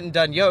know I hadn't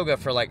done yoga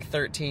for like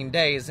 13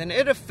 days, and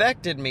it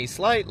affected me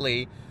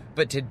slightly,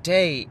 but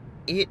today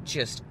it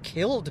just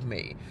killed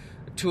me.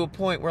 To a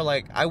point where,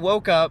 like, I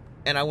woke up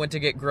and I went to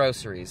get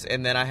groceries,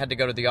 and then I had to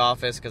go to the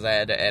office because I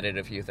had to edit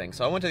a few things.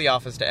 So I went to the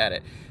office to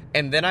edit,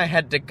 and then I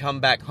had to come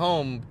back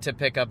home to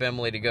pick up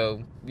Emily to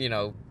go,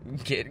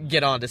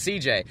 get on to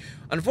CJ.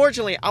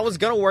 Unfortunately, I was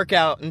going to work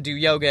out and do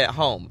yoga at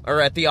home,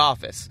 or at the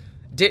office.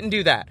 Didn't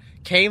do that.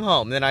 Came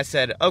home, then I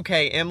said,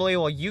 okay, Emily,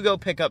 well, you go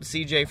pick up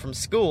CJ from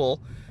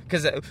school,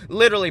 because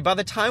literally, by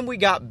the time we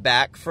got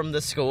back from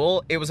the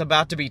school, it was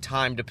about to be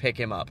time to pick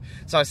him up.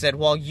 So I said,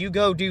 well, you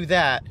go do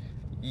that.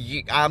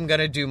 I'm going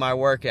to do my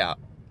workout.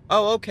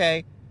 Oh,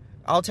 okay.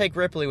 I'll take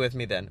Ripley with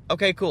me then.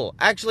 Okay, cool.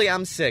 Actually,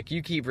 I'm sick.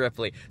 You keep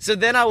Ripley. So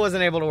then I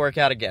wasn't able to work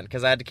out again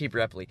because I had to keep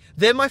Ripley.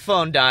 Then my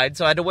phone died,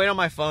 so I had to wait on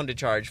my phone to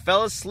charge.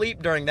 Fell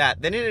asleep during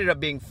that. Then it ended up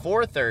being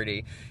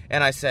 4:30,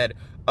 and I said,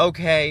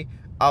 okay,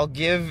 I'll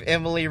give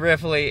Emily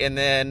Ripley, and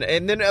then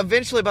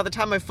eventually by the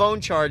time my phone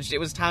charged, it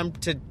was time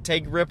to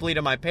take Ripley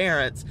to my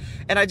parents,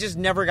 and I just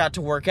never got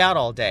to work out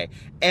all day.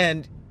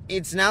 And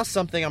it's now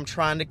something I'm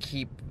trying to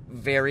keep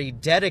very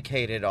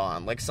dedicated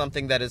on, like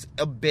something that is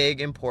a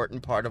big,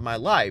 important part of my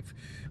life.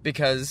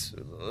 Because,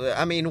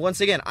 I mean, once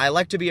again, I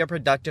like to be a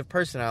productive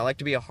person. I like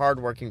to be a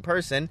hardworking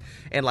person.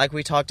 And like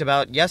we talked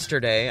about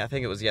yesterday, I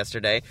think it was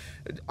yesterday,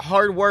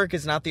 hard work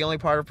is not the only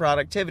part of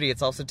productivity.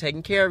 It's also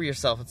taking care of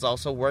yourself. It's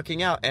also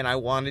working out. And I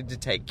wanted to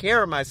take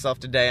care of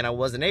myself today, and I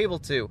wasn't able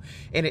to.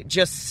 And it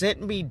just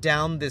sent me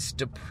down this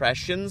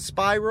depression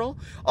spiral.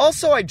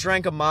 Also, I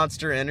drank a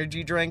Monster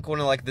energy drink, one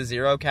of like the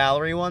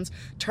 0-calorie ones.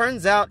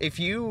 Turns out if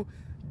you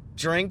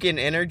drink an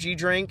energy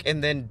drink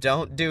and then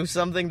don't do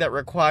something that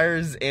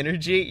requires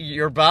energy,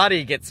 your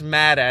body gets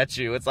mad at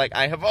you. It's like,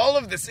 I have all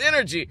of this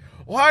energy.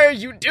 Why are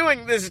you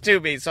doing this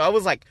to me? So I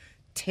was like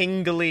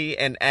tingly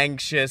and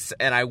anxious,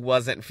 and I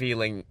wasn't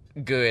feeling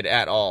good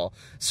at all.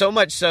 So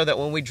much so that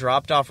when we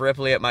dropped off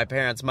Ripley at my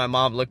parents', my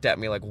mom looked at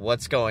me like,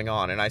 what's going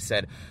on? And I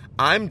said,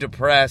 I'm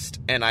depressed,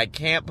 and I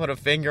can't put a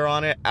finger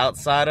on it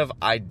outside of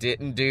I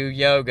didn't do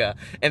yoga.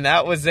 And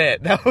that was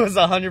it. That was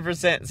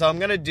 100%. So I'm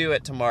going to do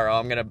it tomorrow.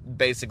 I'm going to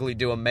basically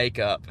do a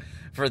makeup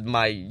for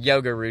my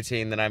yoga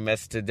routine that I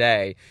missed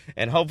today.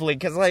 And hopefully,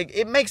 because like,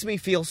 it makes me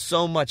feel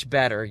so much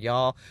better,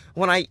 y'all,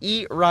 when I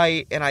eat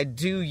right and I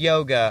do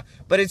yoga.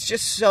 But it's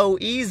just so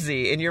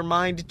easy, and your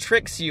mind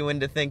tricks you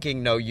into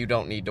thinking, no, you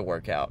don't need to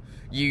work out.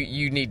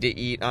 You need to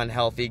eat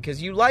unhealthy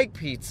because you like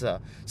pizza.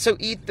 So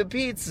eat the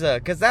pizza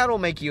because that'll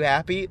make you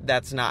happy.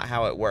 That's not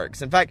how it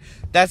works. In fact,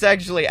 that's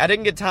actually, I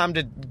didn't get time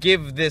to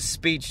give this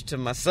speech to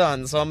my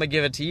son, so I'm going to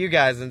give it to you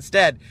guys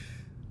instead.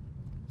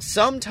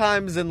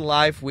 Sometimes in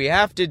life, we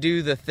have to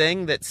do the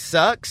thing that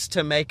sucks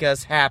to make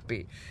us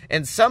happy.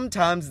 And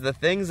sometimes the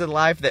things in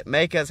life that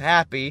make us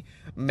happy,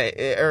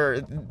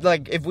 or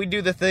like if we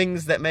do the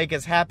things that make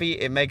us happy,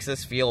 it makes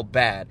us feel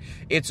bad.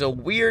 It's a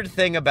weird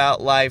thing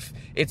about life.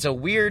 It's a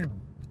weird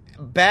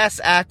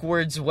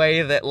bass-ackwards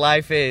way that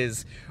life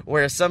is,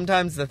 where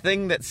sometimes the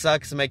thing that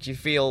sucks make you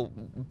feel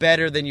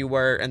better than you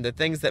were, and the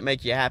things that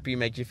make you happy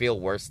make you feel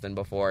worse than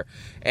before.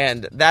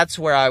 And that's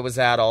where I was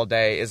at all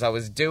day, is I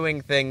was doing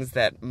things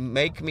that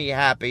make me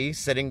happy,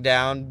 sitting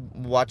down,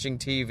 watching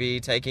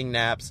TV, taking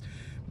naps,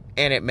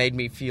 and it made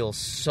me feel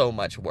so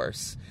much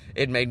worse.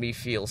 It made me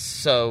feel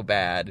so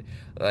bad.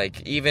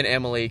 Like, even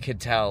Emily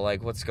could tell,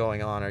 like, what's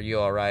going on? Are you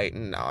all right?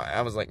 And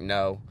I was like,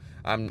 no.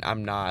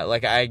 I'm not.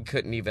 Like, I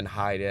couldn't even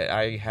hide it.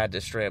 I had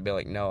to straight up be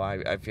like, no,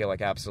 I feel like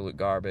absolute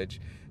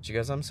garbage. She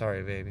goes, I'm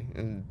sorry, baby.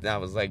 And I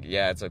was like,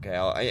 yeah, it's okay.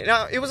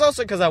 It was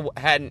also because I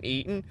hadn't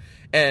eaten.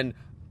 And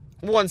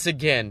once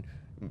again,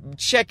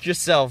 check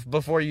yourself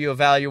before you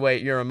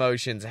evaluate your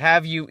emotions.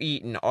 Have you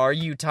eaten? Are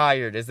you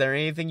tired? Is there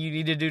anything you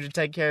need to do to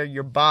take care of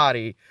your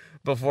body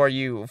before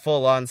you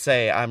full on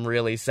say, I'm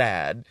really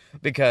sad?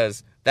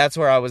 Because that's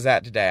where I was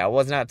at today. I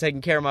was not taking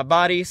care of my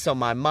body, so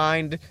my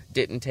mind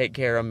didn't take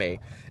care of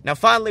me. Now,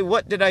 finally,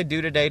 what did I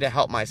do today to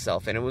help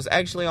myself? And it was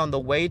actually on the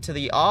way to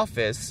the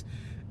office.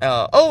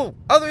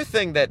 Other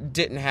thing that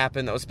didn't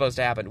happen that was supposed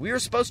to happen. We were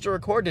supposed to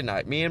record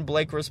tonight. Me and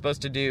Blake were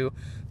supposed to do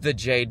the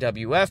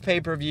JWF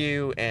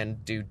pay-per-view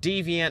and do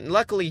Deviant. And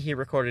luckily, he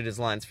recorded his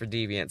lines for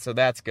Deviant, so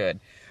that's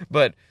good.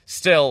 But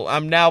still,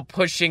 I'm now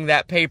pushing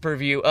that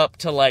pay-per-view up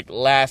to, like,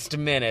 last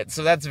minute.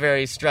 So that's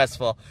very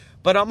stressful.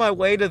 But on my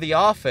way to the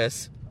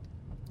office,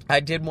 I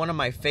did one of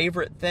my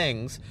favorite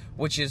things,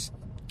 which is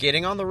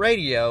getting on the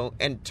radio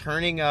and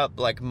turning up,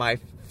 like, my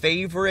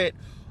favorite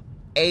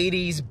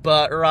 80s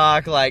butt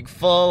rock, like,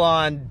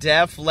 full-on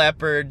Def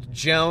Leppard,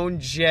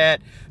 Joan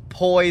Jett,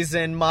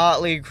 Poison,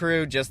 Motley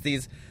Crue, just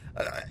these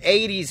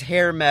 80s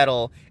hair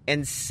metal,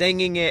 and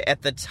singing it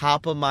at the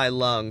top of my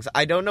lungs.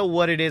 I don't know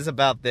what it is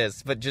about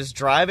this, but just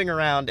driving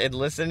around and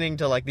listening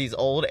to, like, these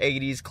old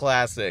 80s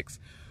classics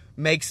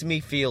makes me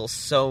feel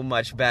so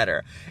much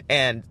better.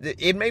 And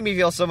it made me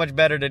feel so much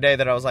better today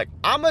that I was like,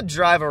 I'm gonna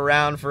drive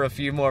around for a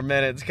few more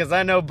minutes because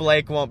I know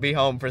Blake won't be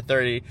home for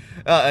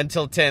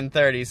until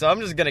 10:30, so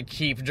I'm just gonna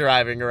keep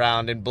driving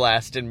around and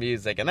blasting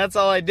music. And that's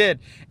all I did,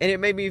 and it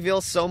made me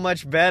feel so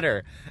much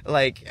better.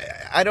 Like,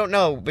 I don't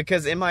know,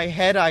 because in my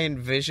head I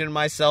envision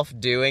myself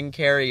doing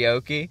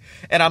karaoke,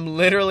 and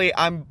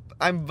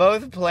I'm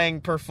both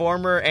playing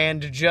performer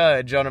and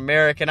judge on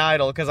American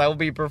Idol, because I will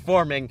be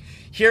performing,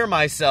 hear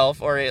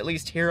myself, or at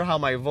least hear how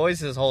my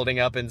voice is holding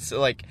up, and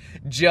like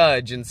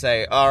judge and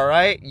say,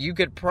 alright, you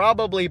could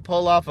probably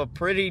pull off a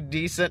pretty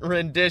decent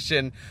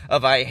rendition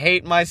of I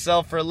Hate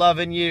Myself for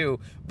Loving You,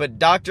 but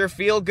Dr.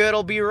 Feelgood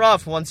will be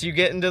rough once you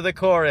get into the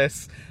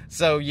chorus.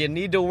 So you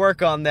need to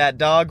work on that,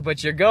 dog,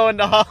 but you're going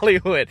to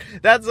Hollywood.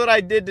 That's what I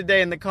did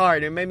today in the car,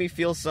 and it made me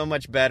feel so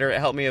much better. It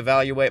helped me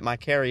evaluate my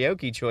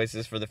karaoke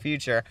choices for the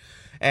future.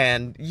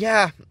 And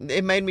yeah,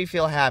 it made me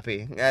feel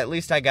happy. At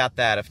least I got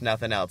that, if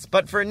nothing else.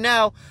 But for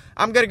now,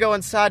 I'm going to go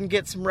inside and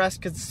get some rest,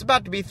 because it's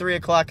about to be 3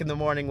 o'clock in the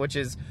morning, which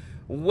is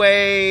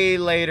way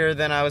later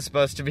than I was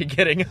supposed to be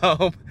getting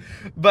home.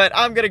 But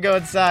I'm going to go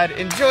inside,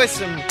 enjoy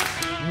some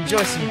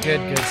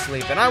good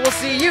sleep, and I will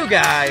see you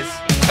guys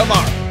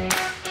tomorrow.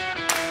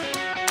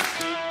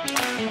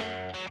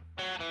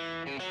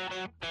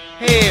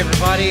 Hey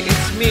everybody,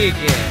 it's me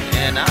again,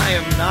 and I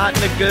am not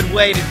in a good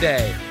way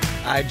today.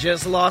 I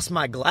just lost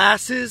my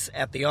glasses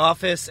at the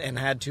office and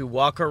had to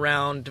walk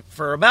around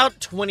for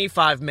about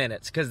 25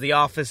 minutes because the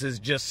office is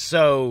just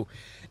so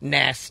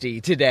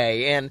nasty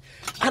today. And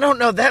I don't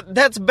know,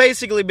 that's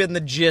basically been the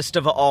gist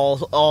of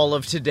all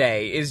of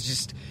today, is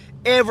just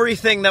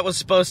everything that was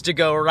supposed to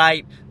go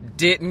right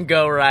didn't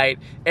go right.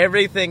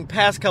 Everything,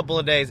 past couple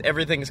of days,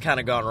 everything's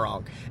kind of gone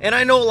wrong. And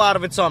I know a lot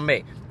of it's on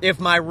me. If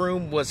my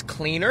room was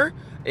cleaner,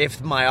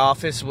 if my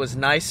office was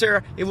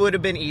nicer, it would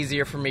have been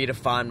easier for me to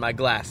find my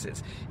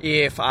glasses.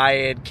 If I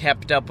had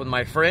kept up with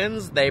my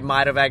friends, they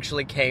might have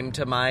actually came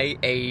to my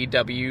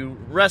AEW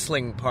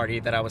wrestling party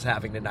that I was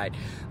having tonight.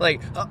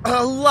 Like,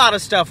 a lot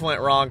of stuff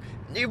went wrong.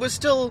 It was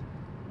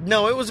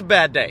a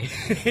bad day.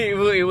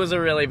 It was a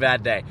really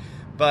bad day.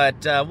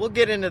 But we'll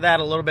get into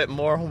that a little bit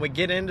more when we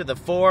get into the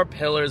 4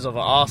 pillars of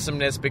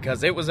awesomeness,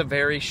 because it was a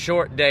very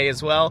short day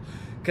as well.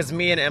 Because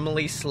me and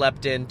Emily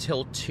slept in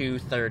till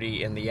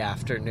 2:30 in the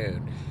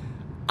afternoon.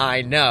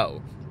 I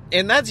know.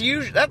 And that's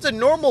a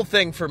normal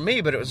thing for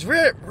me, but it was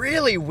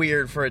really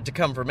weird for it to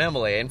come from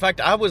Emily. In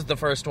fact, I was the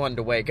first one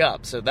to wake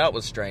up, so that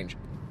was strange.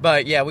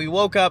 But yeah, we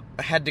woke up,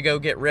 had to go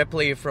get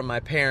Ripley from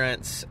my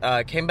parents,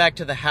 came back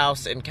to the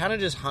house and kind of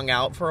just hung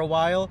out for a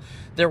while.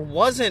 There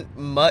wasn't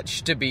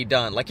much to be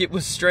done. Like, it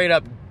was straight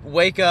up,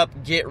 wake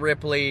up, get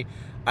Ripley.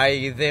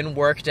 I then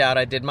worked out.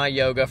 I did my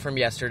yoga from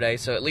yesterday,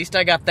 so at least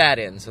I got that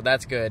in, so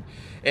that's good.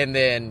 And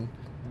then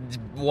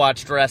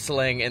watched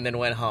wrestling and then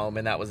went home,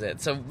 and that was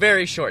it. So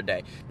very short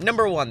day.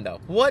 Number 1, though.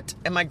 What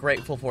am I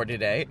grateful for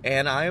today?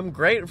 And I am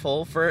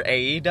grateful for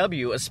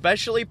AEW,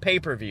 especially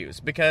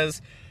pay-per-views,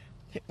 because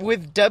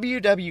with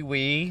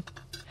WWE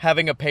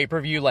having a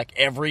pay-per-view like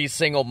every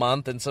single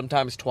month and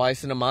sometimes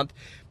twice in a month,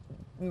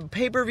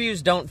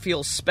 pay-per-views don't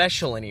feel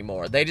special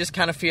anymore. They just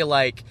kind of feel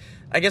like,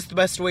 I guess the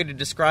best way to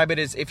describe it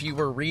is if you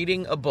were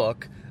reading a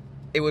book,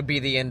 it would be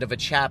the end of a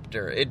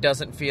chapter. It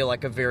doesn't feel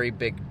like a very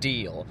big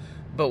deal.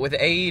 But with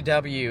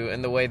AEW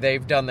and the way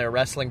they've done their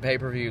wrestling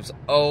pay-per-views,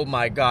 oh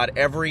my god,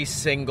 every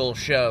single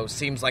show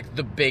seems like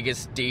the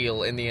biggest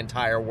deal in the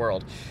entire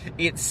world.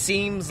 It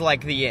seems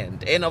like the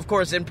end. And of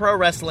course, in pro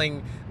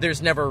wrestling,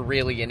 there's never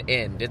really an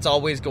end. It's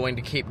always going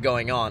to keep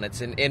going on. It's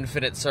an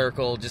infinite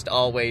circle, just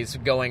always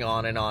going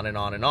on and on and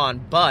on and on.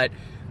 But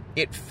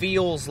it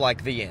feels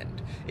like the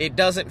end. It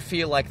doesn't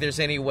feel like there's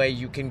any way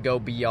you can go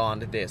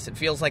beyond this. It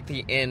feels like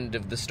the end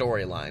of the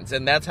storylines,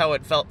 and that's how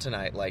it felt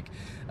tonight. Like,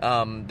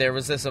 there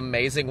was this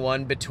amazing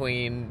one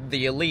between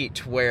the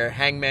Elite, where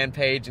Hangman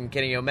Page and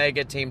Kenny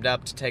Omega teamed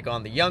up to take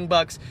on the Young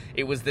Bucks.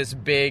 It was this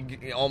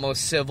big,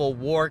 almost civil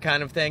war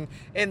kind of thing,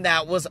 and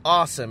that was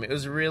awesome. It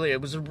was a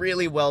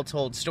really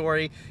well-told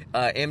story.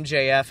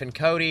 MJF and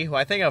Cody, who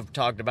I think I've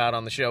talked about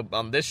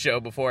on this show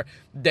before,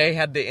 they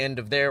had the end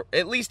of their,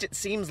 at least it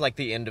seems like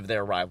the end of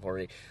their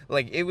rivalry.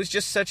 Like, it was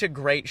just such a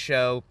great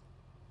show.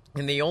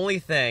 And the only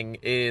thing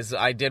is,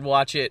 I did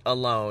watch it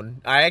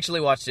alone. I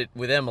actually watched it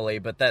with Emily,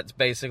 but that's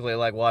basically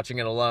like watching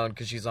it alone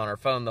because she's on her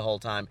phone the whole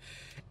time.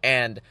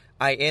 And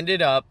I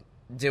ended up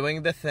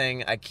doing the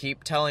thing I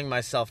keep telling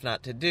myself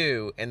not to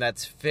do, and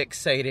that's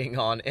fixating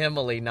on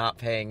Emily not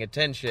paying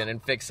attention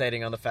and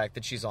fixating on the fact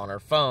that she's on her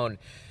phone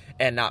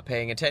and not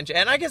paying attention.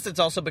 And I guess it's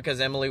also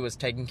because Emily was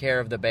taking care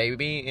of the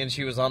baby and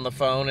she was on the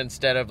phone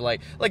instead of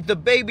like the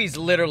baby's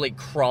literally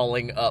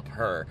crawling up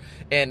her.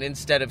 And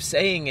instead of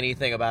saying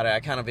anything about it, I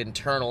kind of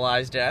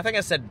internalized it. I think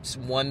I said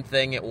one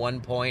thing at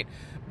one point,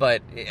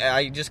 but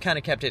I just kind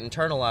of kept it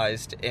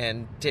internalized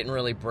and didn't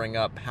really bring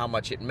up how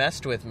much it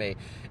messed with me.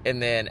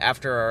 And then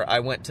after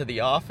I went to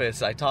the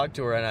office, I talked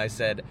to her and I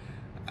said,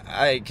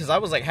 because I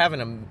was like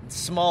having a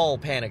small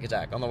panic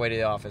attack on the way to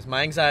the office.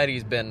 My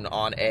anxiety's been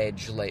on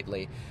edge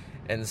lately.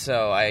 And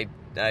so I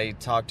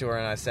talked to her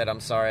and I said, I'm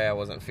sorry I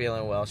wasn't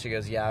feeling well. She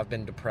goes, yeah, I've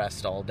been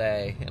depressed all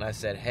day. And I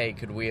said, hey,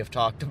 could we have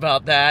talked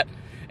about that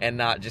and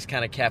not just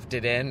kind of kept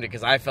it in?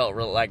 Because I felt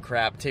really like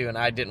crap too, and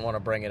I didn't want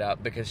to bring it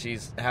up because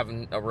she's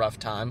having a rough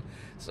time.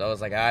 So I was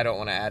like, I don't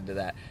want to add to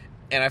that.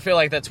 And I feel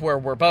like that's where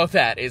we're both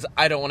at, is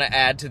I don't want to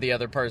add to the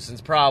other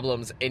person's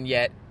problems, and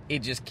yet it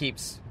just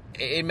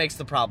it makes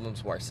the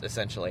problems worse,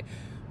 essentially.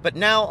 But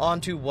now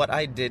on to what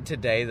I did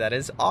today that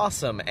is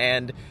awesome.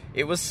 And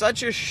it was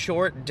such a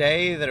short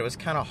day that it was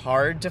kind of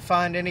hard to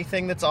find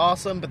anything that's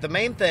awesome. But the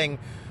main thing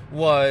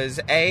was,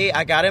 A,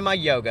 I got in my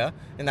yoga,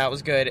 and that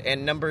was good,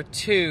 and number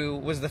 2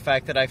 was the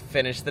fact that I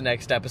finished the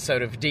next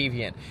episode of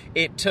Deviant.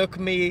 It took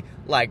me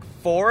like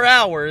 4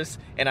 hours,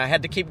 and I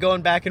had to keep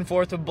going back and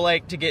forth with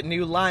Blake to get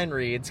new line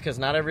reads, because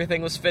not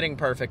everything was fitting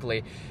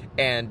perfectly.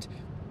 And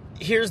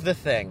here's the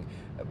thing.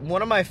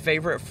 One of my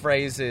favorite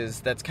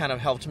phrases that's kind of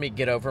helped me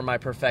get over my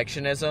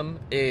perfectionism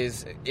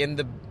is in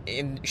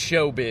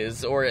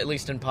showbiz, or at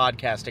least in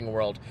podcasting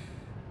world,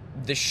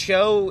 the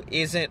show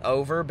isn't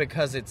over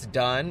because it's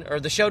done,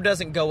 or the show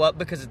doesn't go up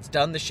because it's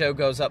done, the show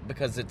goes up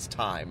because it's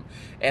time.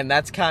 And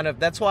that's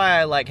why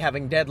I like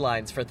having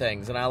deadlines for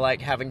things, and I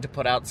like having to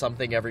put out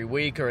something every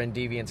week, or in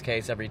Deviant's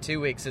case, every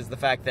 2 weeks, is the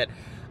fact that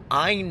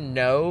I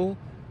know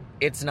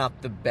it's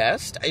not the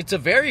best. It's a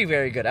very,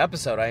 very good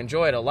episode. I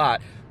enjoy it a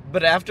lot.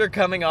 But after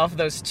coming off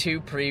those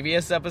 2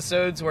 previous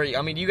episodes where,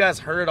 I mean, you guys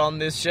heard on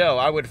this show,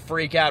 I would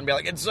freak out and be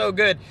like, it's so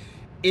good.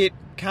 It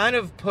kind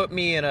of put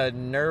me in a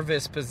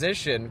nervous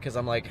position because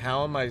I'm like,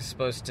 how am I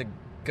supposed to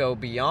go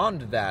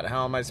beyond that?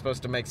 How am I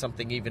supposed to make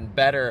something even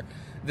better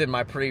than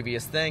my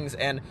previous things?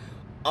 And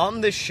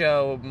on the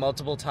show,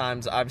 multiple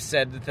times, I've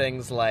said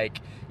things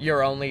like,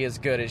 you're only as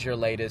good as your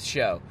latest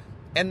show.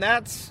 And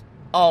that's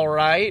all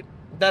right.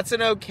 That's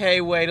an okay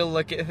way to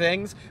look at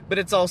things, but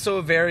it's also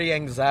a very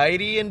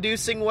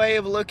anxiety-inducing way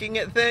of looking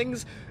at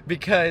things,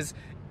 because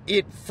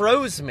it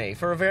froze me.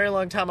 For a very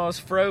long time, I was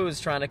froze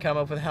trying to come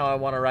up with how I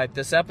want to write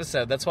this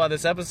episode. That's why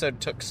this episode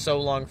took so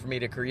long for me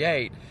to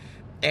create.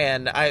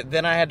 And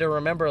then I had to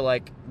remember,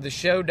 like, the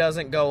show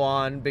doesn't go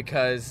on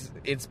because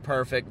it's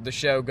perfect. The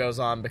show goes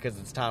on because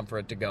it's time for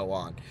it to go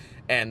on.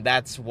 And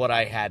that's what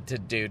I had to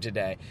do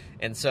today.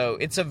 And so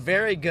it's a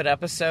very good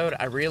episode.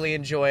 I really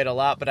enjoy it a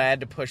lot, but I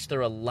had to push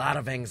through a lot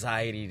of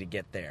anxiety to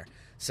get there.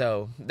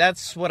 So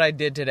that's what I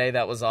did today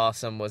that was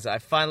awesome, was I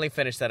finally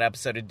finished that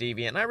episode of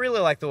Deviant, and I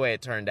really liked the way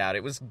it turned out.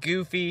 It was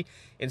goofy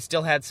and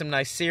still had some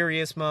nice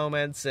serious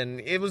moments,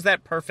 and it was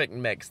that perfect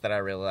mix that I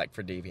really like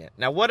for Deviant.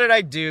 Now, what did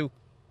I do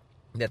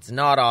that's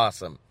not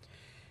awesome?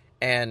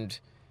 And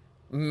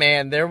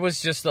man, there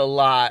was just a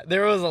lot.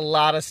 There was a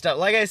lot of stuff.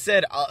 Like I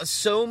said,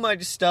 so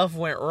much stuff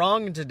went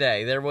wrong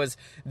today. There was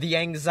the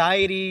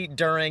anxiety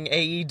during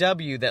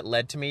AEW that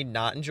led to me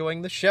not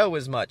enjoying the show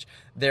as much.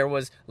 There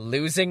was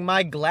losing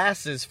my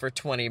glasses for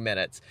 20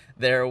 minutes.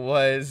 There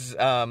was,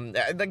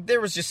 there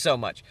was just so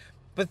much.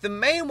 But the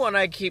main one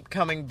I keep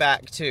coming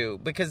back to,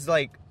 because,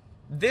 like,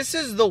 this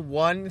is the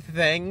one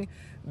thing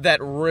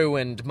that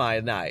ruined my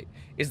night,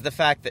 is the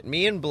fact that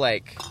me and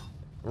Blake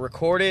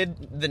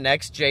recorded the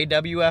next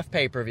JWF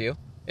pay-per-view.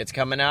 It's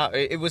coming out.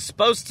 It was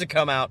supposed to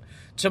come out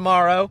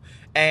tomorrow,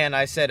 and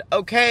I said,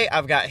 okay,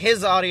 I've got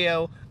his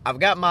audio, I've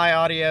got my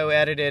audio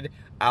edited,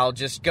 I'll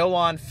just go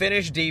on,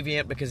 finish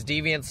Deviant, because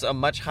Deviant's a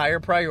much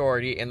higher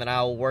priority, and then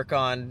I'll work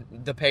on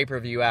the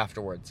pay-per-view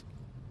afterwards.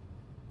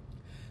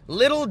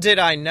 Little did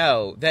I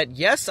know that,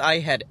 yes, I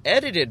had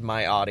edited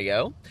my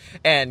audio,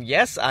 and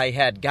yes, I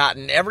had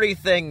gotten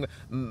everything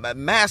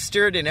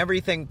mastered and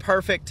everything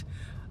perfect.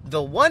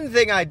 The one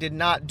thing I did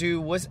not do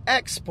was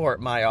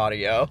export my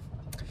audio.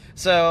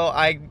 So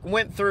I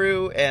went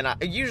through, and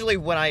usually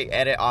when I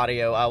edit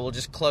audio, I will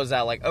just close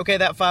out, like, okay,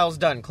 that file's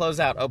done, close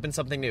out, open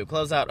something new,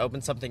 close out,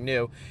 open something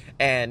new.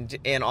 And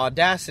in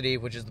Audacity,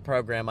 which is the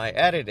program I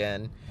edit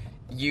in,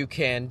 you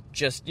can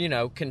just,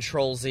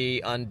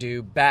 Control-Z,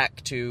 undo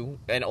back to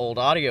an old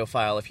audio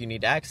file if you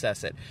need to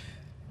access it.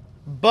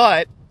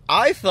 But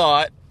I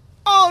thought,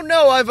 oh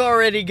no, I've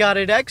already got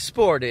it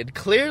exported.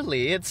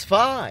 Clearly, it's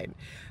fine.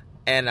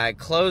 And I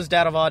closed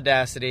out of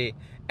Audacity,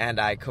 and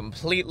I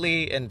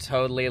completely and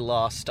totally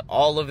lost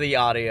all of the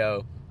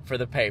audio for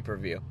the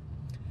pay-per-view.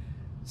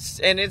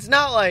 And it's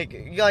not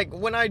like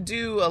when I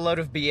do a load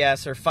of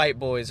BS or Fight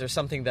Boys or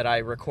something that I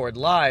record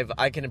live,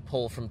 I can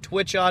pull from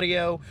Twitch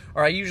audio,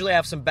 or I usually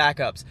have some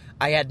backups.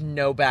 I had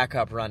no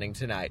backup running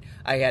tonight.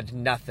 I had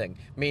nothing,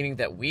 meaning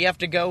that we have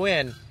to go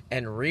in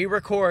and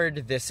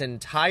re-record this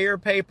entire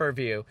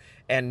pay-per-view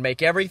and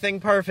make everything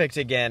perfect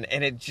again,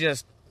 and it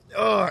just...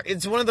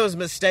 it's one of those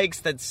mistakes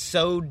that's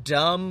so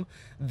dumb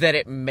that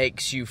it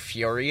makes you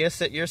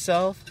furious at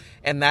yourself,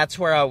 and that's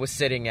where I was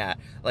sitting at.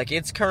 Like,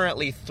 it's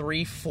currently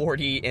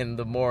 3:40 in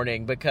the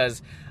morning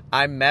because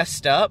I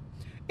messed up,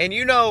 and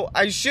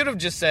I should have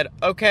just said,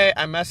 okay,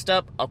 I messed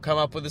up, I'll come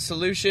up with a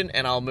solution,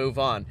 and I'll move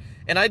on.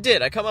 And I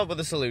did. I come up with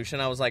a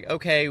solution. I was like,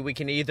 okay, we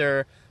can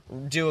either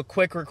do a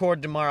quick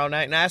record tomorrow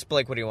night, and I asked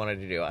Blake what he wanted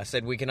to do. I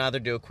said, we can either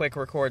do a quick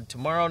record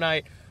tomorrow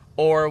night,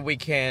 or we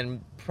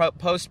can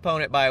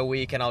postpone it by a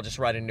week, and I'll just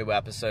write a new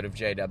episode of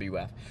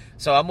JWF.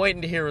 So I'm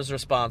waiting to hear his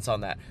response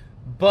on that.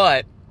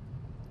 But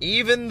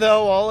even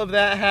though all of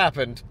that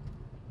happened,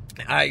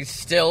 I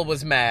still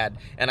was mad,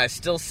 and I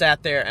still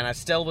sat there, and I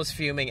still was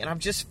fuming, and I've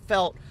just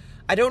felt...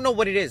 I don't know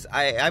what it is.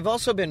 I've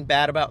also been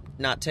bad about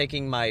not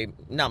taking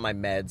not my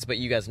meds, but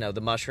you guys know the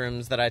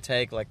mushrooms that I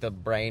take, like the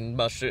brain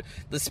mushroom,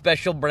 the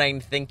special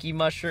brain thinky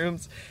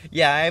mushrooms.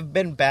 Yeah, I've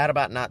been bad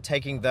about not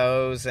taking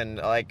those, and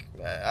like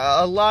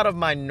a lot of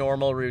my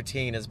normal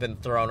routine has been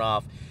thrown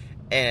off.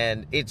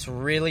 and it's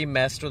really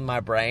messed with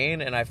my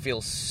brain, and I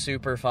feel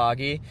super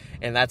foggy,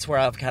 and that's where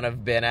I've kind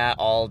of been at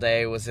all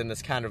day, was in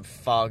this kind of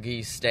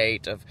foggy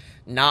state of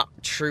not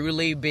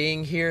truly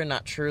being here,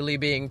 not truly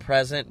being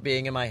present,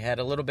 being in my head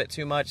a little bit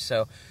too much.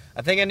 So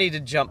I think I need to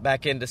jump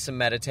back into some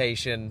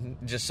meditation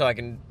just so I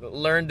can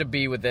learn to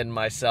be within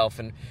myself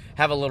and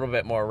have a little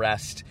bit more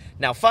rest.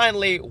 Now,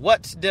 finally,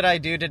 what did I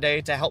do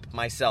today to help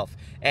myself?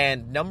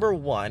 And number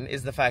one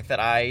is the fact that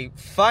I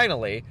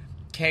finally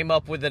came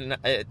up with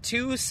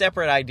two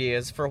separate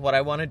ideas for what I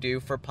want to do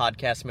for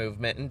Podcast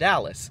Movement in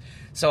Dallas.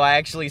 So I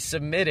actually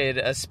submitted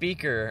a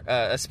speaker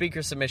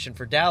submission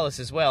for Dallas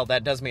as well.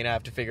 That does mean I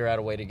have to figure out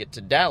a way to get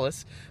to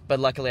Dallas, but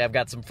luckily I've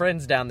got some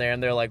friends down there,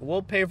 and they're like,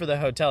 we'll pay for the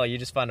hotel, you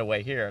just find a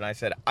way here. And I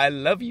said, I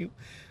love you.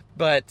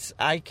 But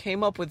I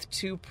came up with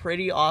two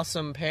pretty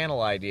awesome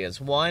panel ideas.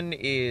 One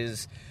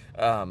is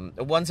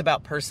one's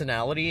about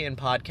personality in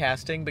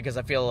podcasting, because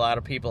I feel a lot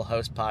of people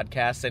host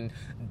podcasts and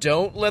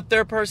don't let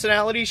their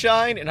personality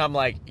shine, and I'm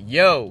like,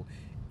 yo,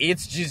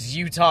 it's just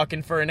you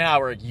talking for an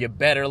hour, you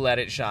better let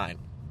it shine.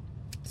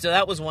 So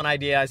that was one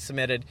idea I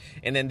submitted,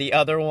 and then the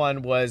other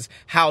one was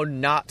how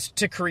not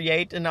to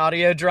create an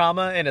audio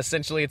drama, and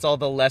essentially it's all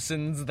the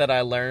lessons that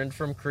I learned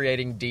from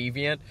creating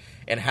Deviant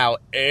and how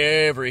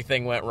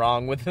everything went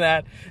wrong with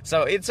that.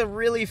 So it's a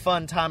really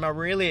fun time. I'm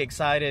really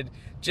excited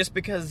just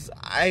because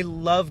I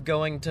love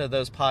going to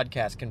those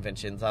podcast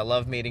conventions. I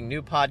love meeting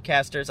new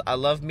podcasters. I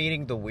love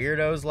meeting the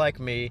weirdos like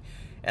me,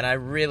 and I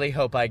really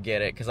hope I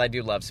get it because I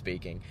do love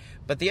speaking.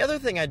 But the other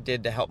thing I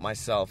did to help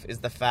myself is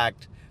the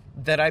fact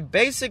that I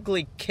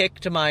basically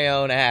kicked my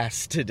own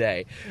ass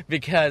today,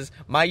 because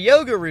my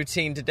yoga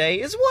routine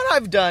today is one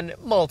I've done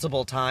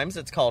multiple times.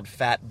 It's called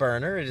Fat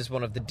Burner. It is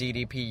one of the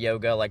DDP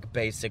yoga, like,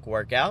 basic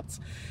workouts,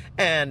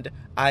 and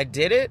I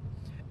did it,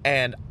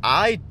 and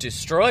I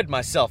destroyed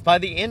myself. By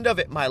the end of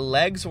it, my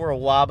legs were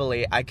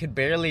wobbly. I could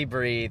barely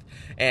breathe.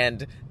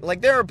 And,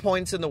 like, there are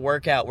points in the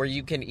workout where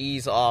you can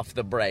ease off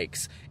the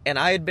brakes. And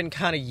I had been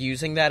kind of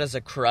using that as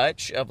a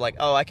crutch of, like,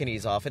 oh, I can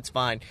ease off. It's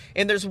fine.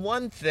 And there's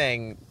one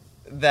thing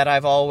that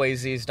I've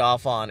always eased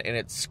off on, and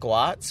it's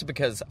squats,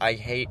 because I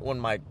hate when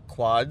my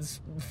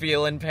quads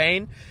feel in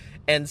pain.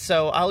 And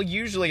so I'll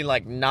usually,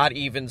 like, not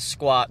even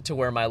squat to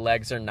where my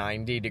legs are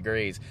 90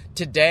 degrees.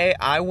 Today,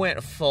 I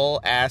went full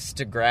ass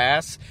to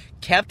grass,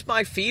 kept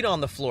my feet on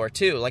the floor,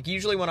 too. Like,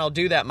 usually when I'll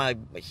do that, my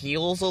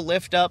heels will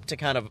lift up to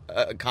kind of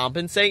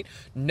compensate.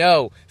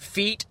 No,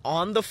 feet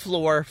on the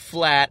floor,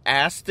 flat,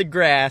 ass to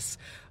grass,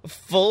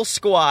 full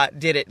squat,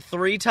 did it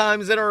 3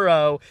 times in a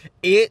row.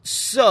 It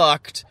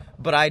sucked,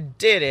 but I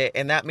did it,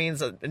 and that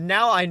means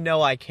now I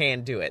know I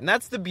can do it. And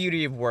that's the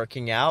beauty of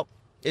working out,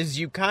 is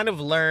you kind of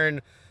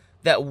learn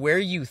that where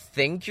you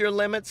think your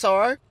limits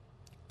are.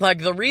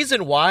 Like, the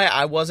reason why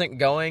I wasn't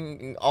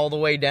going all the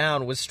way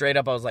down was straight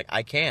up, I was like,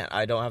 I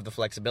don't have the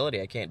flexibility,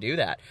 I can't do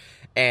that.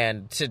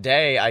 And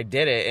today I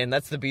did it, and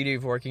that's the beauty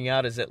of working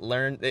out, is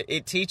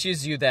it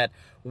teaches you that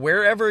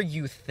wherever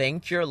you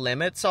think your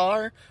limits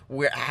are,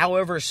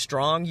 however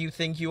strong you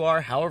think you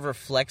are, however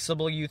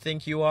flexible you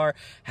think you are,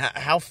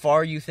 how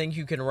far you think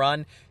you can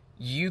run,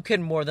 you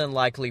can more than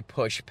likely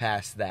push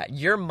past that.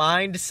 Your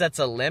mind sets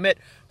a limit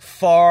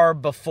far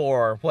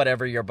before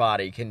whatever your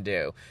body can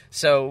do.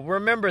 So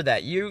remember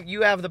that.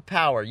 You have the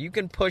power. You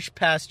can push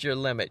past your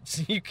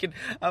limits.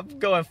 I'm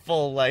going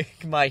full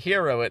like my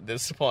hero at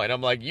this point.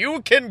 I'm like,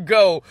 you can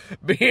go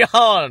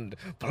beyond,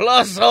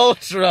 plus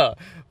ultra,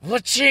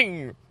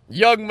 waching,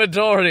 young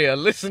Midoriya,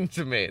 listen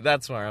to me.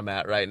 That's where I'm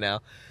at right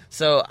now.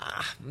 So,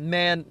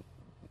 man,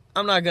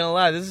 I'm not gonna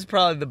lie, this is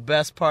probably the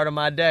best part of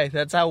my day.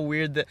 That's how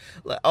weird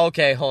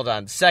okay, hold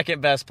on.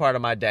 Second best part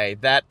of my day.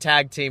 That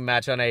tag team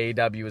match on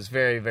AEW was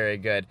very, very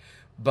good.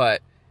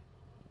 But,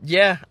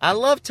 yeah, I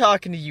love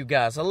talking to you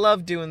guys. I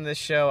love doing this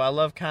show. I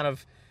love kind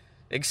of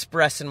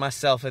expressing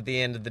myself at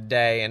the end of the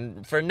day.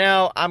 And for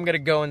now, I'm gonna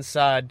go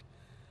inside.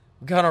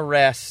 I'm gonna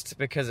rest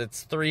because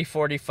it's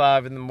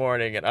 3:45 in the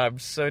morning and I'm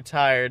so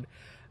tired.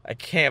 I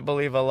can't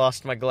believe I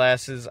lost my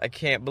glasses. I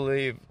can't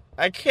believe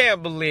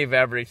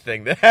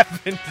everything that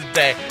happened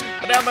today.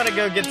 But I'm gonna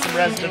go get some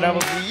rest, and I will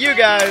see you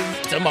guys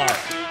tomorrow.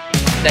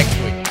 Next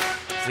week.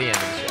 It's the end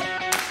of the show.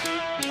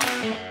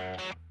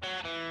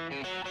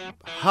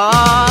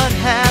 Hard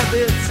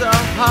habits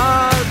are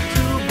hard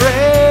to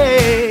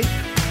break.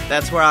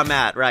 That's where I'm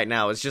at right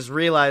now. It's just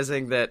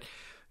realizing that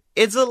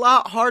it's a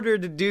lot harder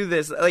to do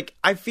this. Like,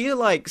 I feel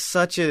like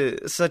such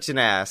an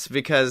ass,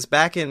 because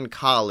back in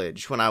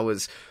college, when I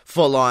was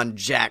full-on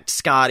jacked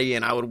Scotty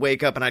and I would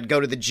wake up and I'd go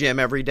to the gym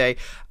every day,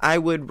 I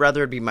would,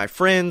 whether it be my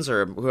friends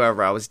or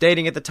whoever I was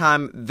dating at the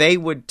time, they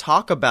would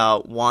talk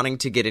about wanting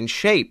to get in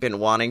shape and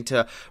wanting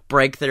to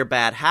break their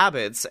bad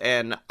habits,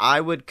 and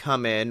I would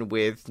come in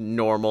with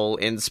normal,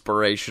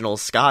 inspirational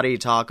Scotty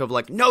talk of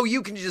like, no,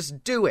 you can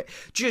just do it.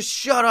 Just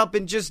shut up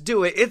and just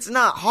do it. It's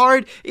not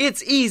hard.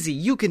 It's easy.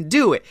 You can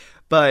do it.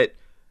 But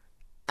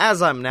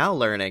as I'm now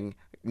learning,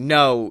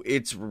 no,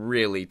 it's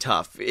really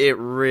tough. It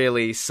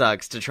really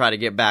sucks to try to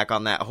get back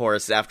on that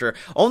horse after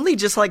only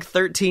just like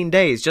 13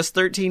 days. Just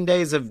 13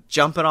 days of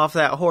jumping off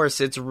that horse.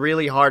 It's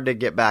really hard to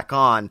get back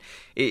on.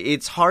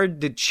 It's hard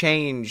to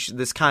change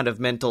this kind of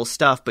mental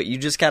stuff, but you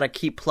just gotta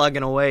keep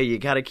plugging away. You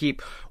gotta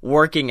keep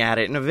working at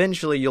it, and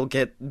eventually you'll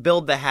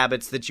build the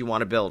habits that you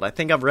want to build. I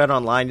think I've read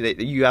online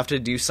that you have to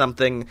do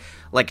something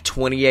like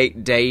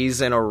 28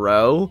 days in a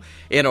row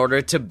in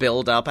order to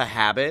build up a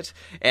habit,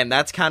 and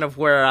that's kind of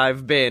where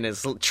I've been,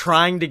 is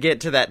trying to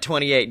get to that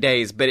 28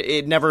 days, but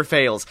it never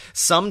fails.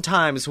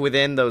 Sometimes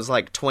within those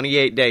like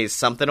 28 days,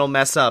 something will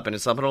mess up, and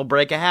something will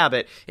break a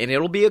habit, and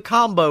it'll be a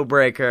combo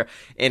breaker,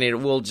 and it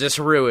will just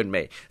ruin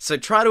me. So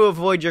try to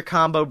avoid your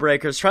combo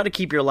breakers, try to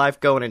keep your life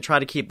going, and try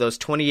to keep those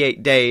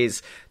 28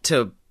 days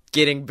to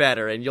getting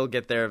better, and you'll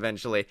get there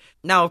eventually.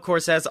 Now, of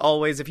course, as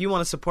always, if you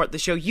want to support the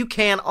show, you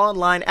can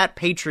online at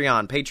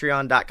Patreon,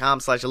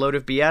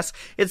 patreon.com/AloadofBS.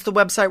 It's the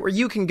website where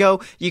you can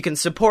go, you can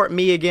support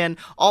me again.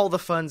 All the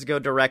funds go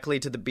directly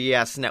to the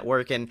BS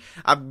Network, and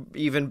I've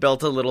even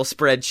built a little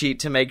spreadsheet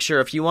to make sure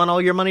if you want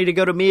all your money to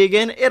go to me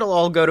again, it'll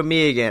all go to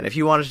me again. If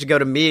you want it to go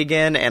to me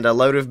again and a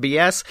load of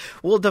BS,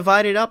 we'll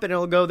divide it up and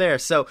it'll go there.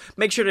 So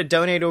make sure to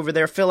donate over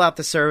there, fill out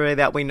the survey,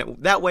 that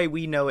way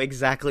we know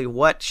exactly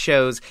what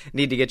shows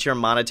need to get your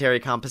monetary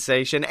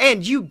compensation,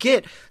 and you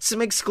get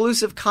some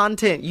exclusive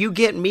content. You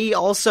get me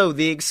also,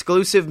 the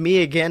exclusive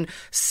Me Again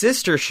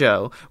sister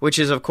show, which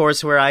is of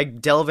course where I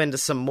delve into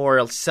some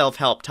more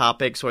self-help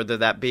topics, whether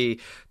that be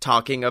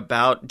talking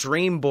about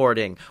dream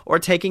boarding or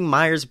taking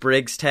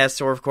Myers-Briggs tests,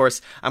 or of course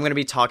I'm going to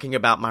be talking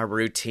about my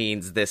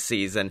routines this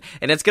season,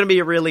 and it's going to be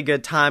a really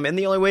good time, and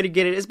the only way to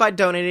get it is by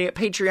donating at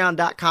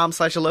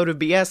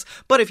patreon.com/AloadofBS.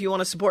 But if you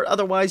want to support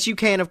otherwise, you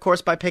can of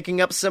course by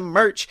picking up some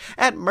merch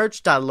at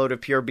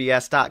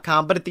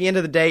merch.loadofpurebs.com. But at the end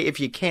of the day, if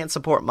you can't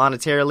support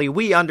monetarily,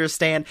 we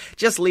understand.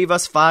 Just leave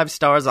us 5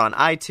 stars on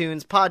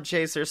iTunes,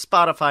 Podchaser,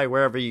 Spotify,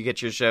 wherever you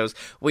get your shows.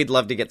 We'd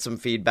love to get some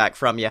feedback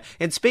from you.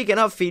 And speaking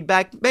of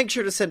feedback, make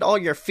sure to send all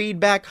your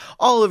feedback,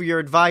 all of your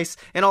advice,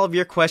 and all of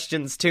your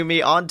questions to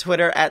me on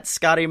Twitter at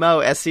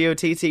ScottyMo,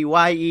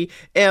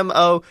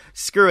 ScottyEmo.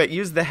 Screw it,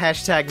 use the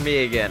hashtag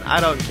me again. I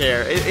don't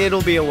care.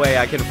 It'll be a way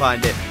I can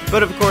find it.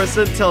 But of course,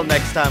 until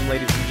next time,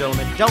 ladies and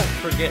gentlemen, don't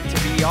forget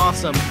to be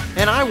awesome,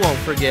 and I won't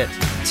forget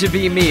to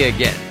be me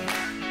again.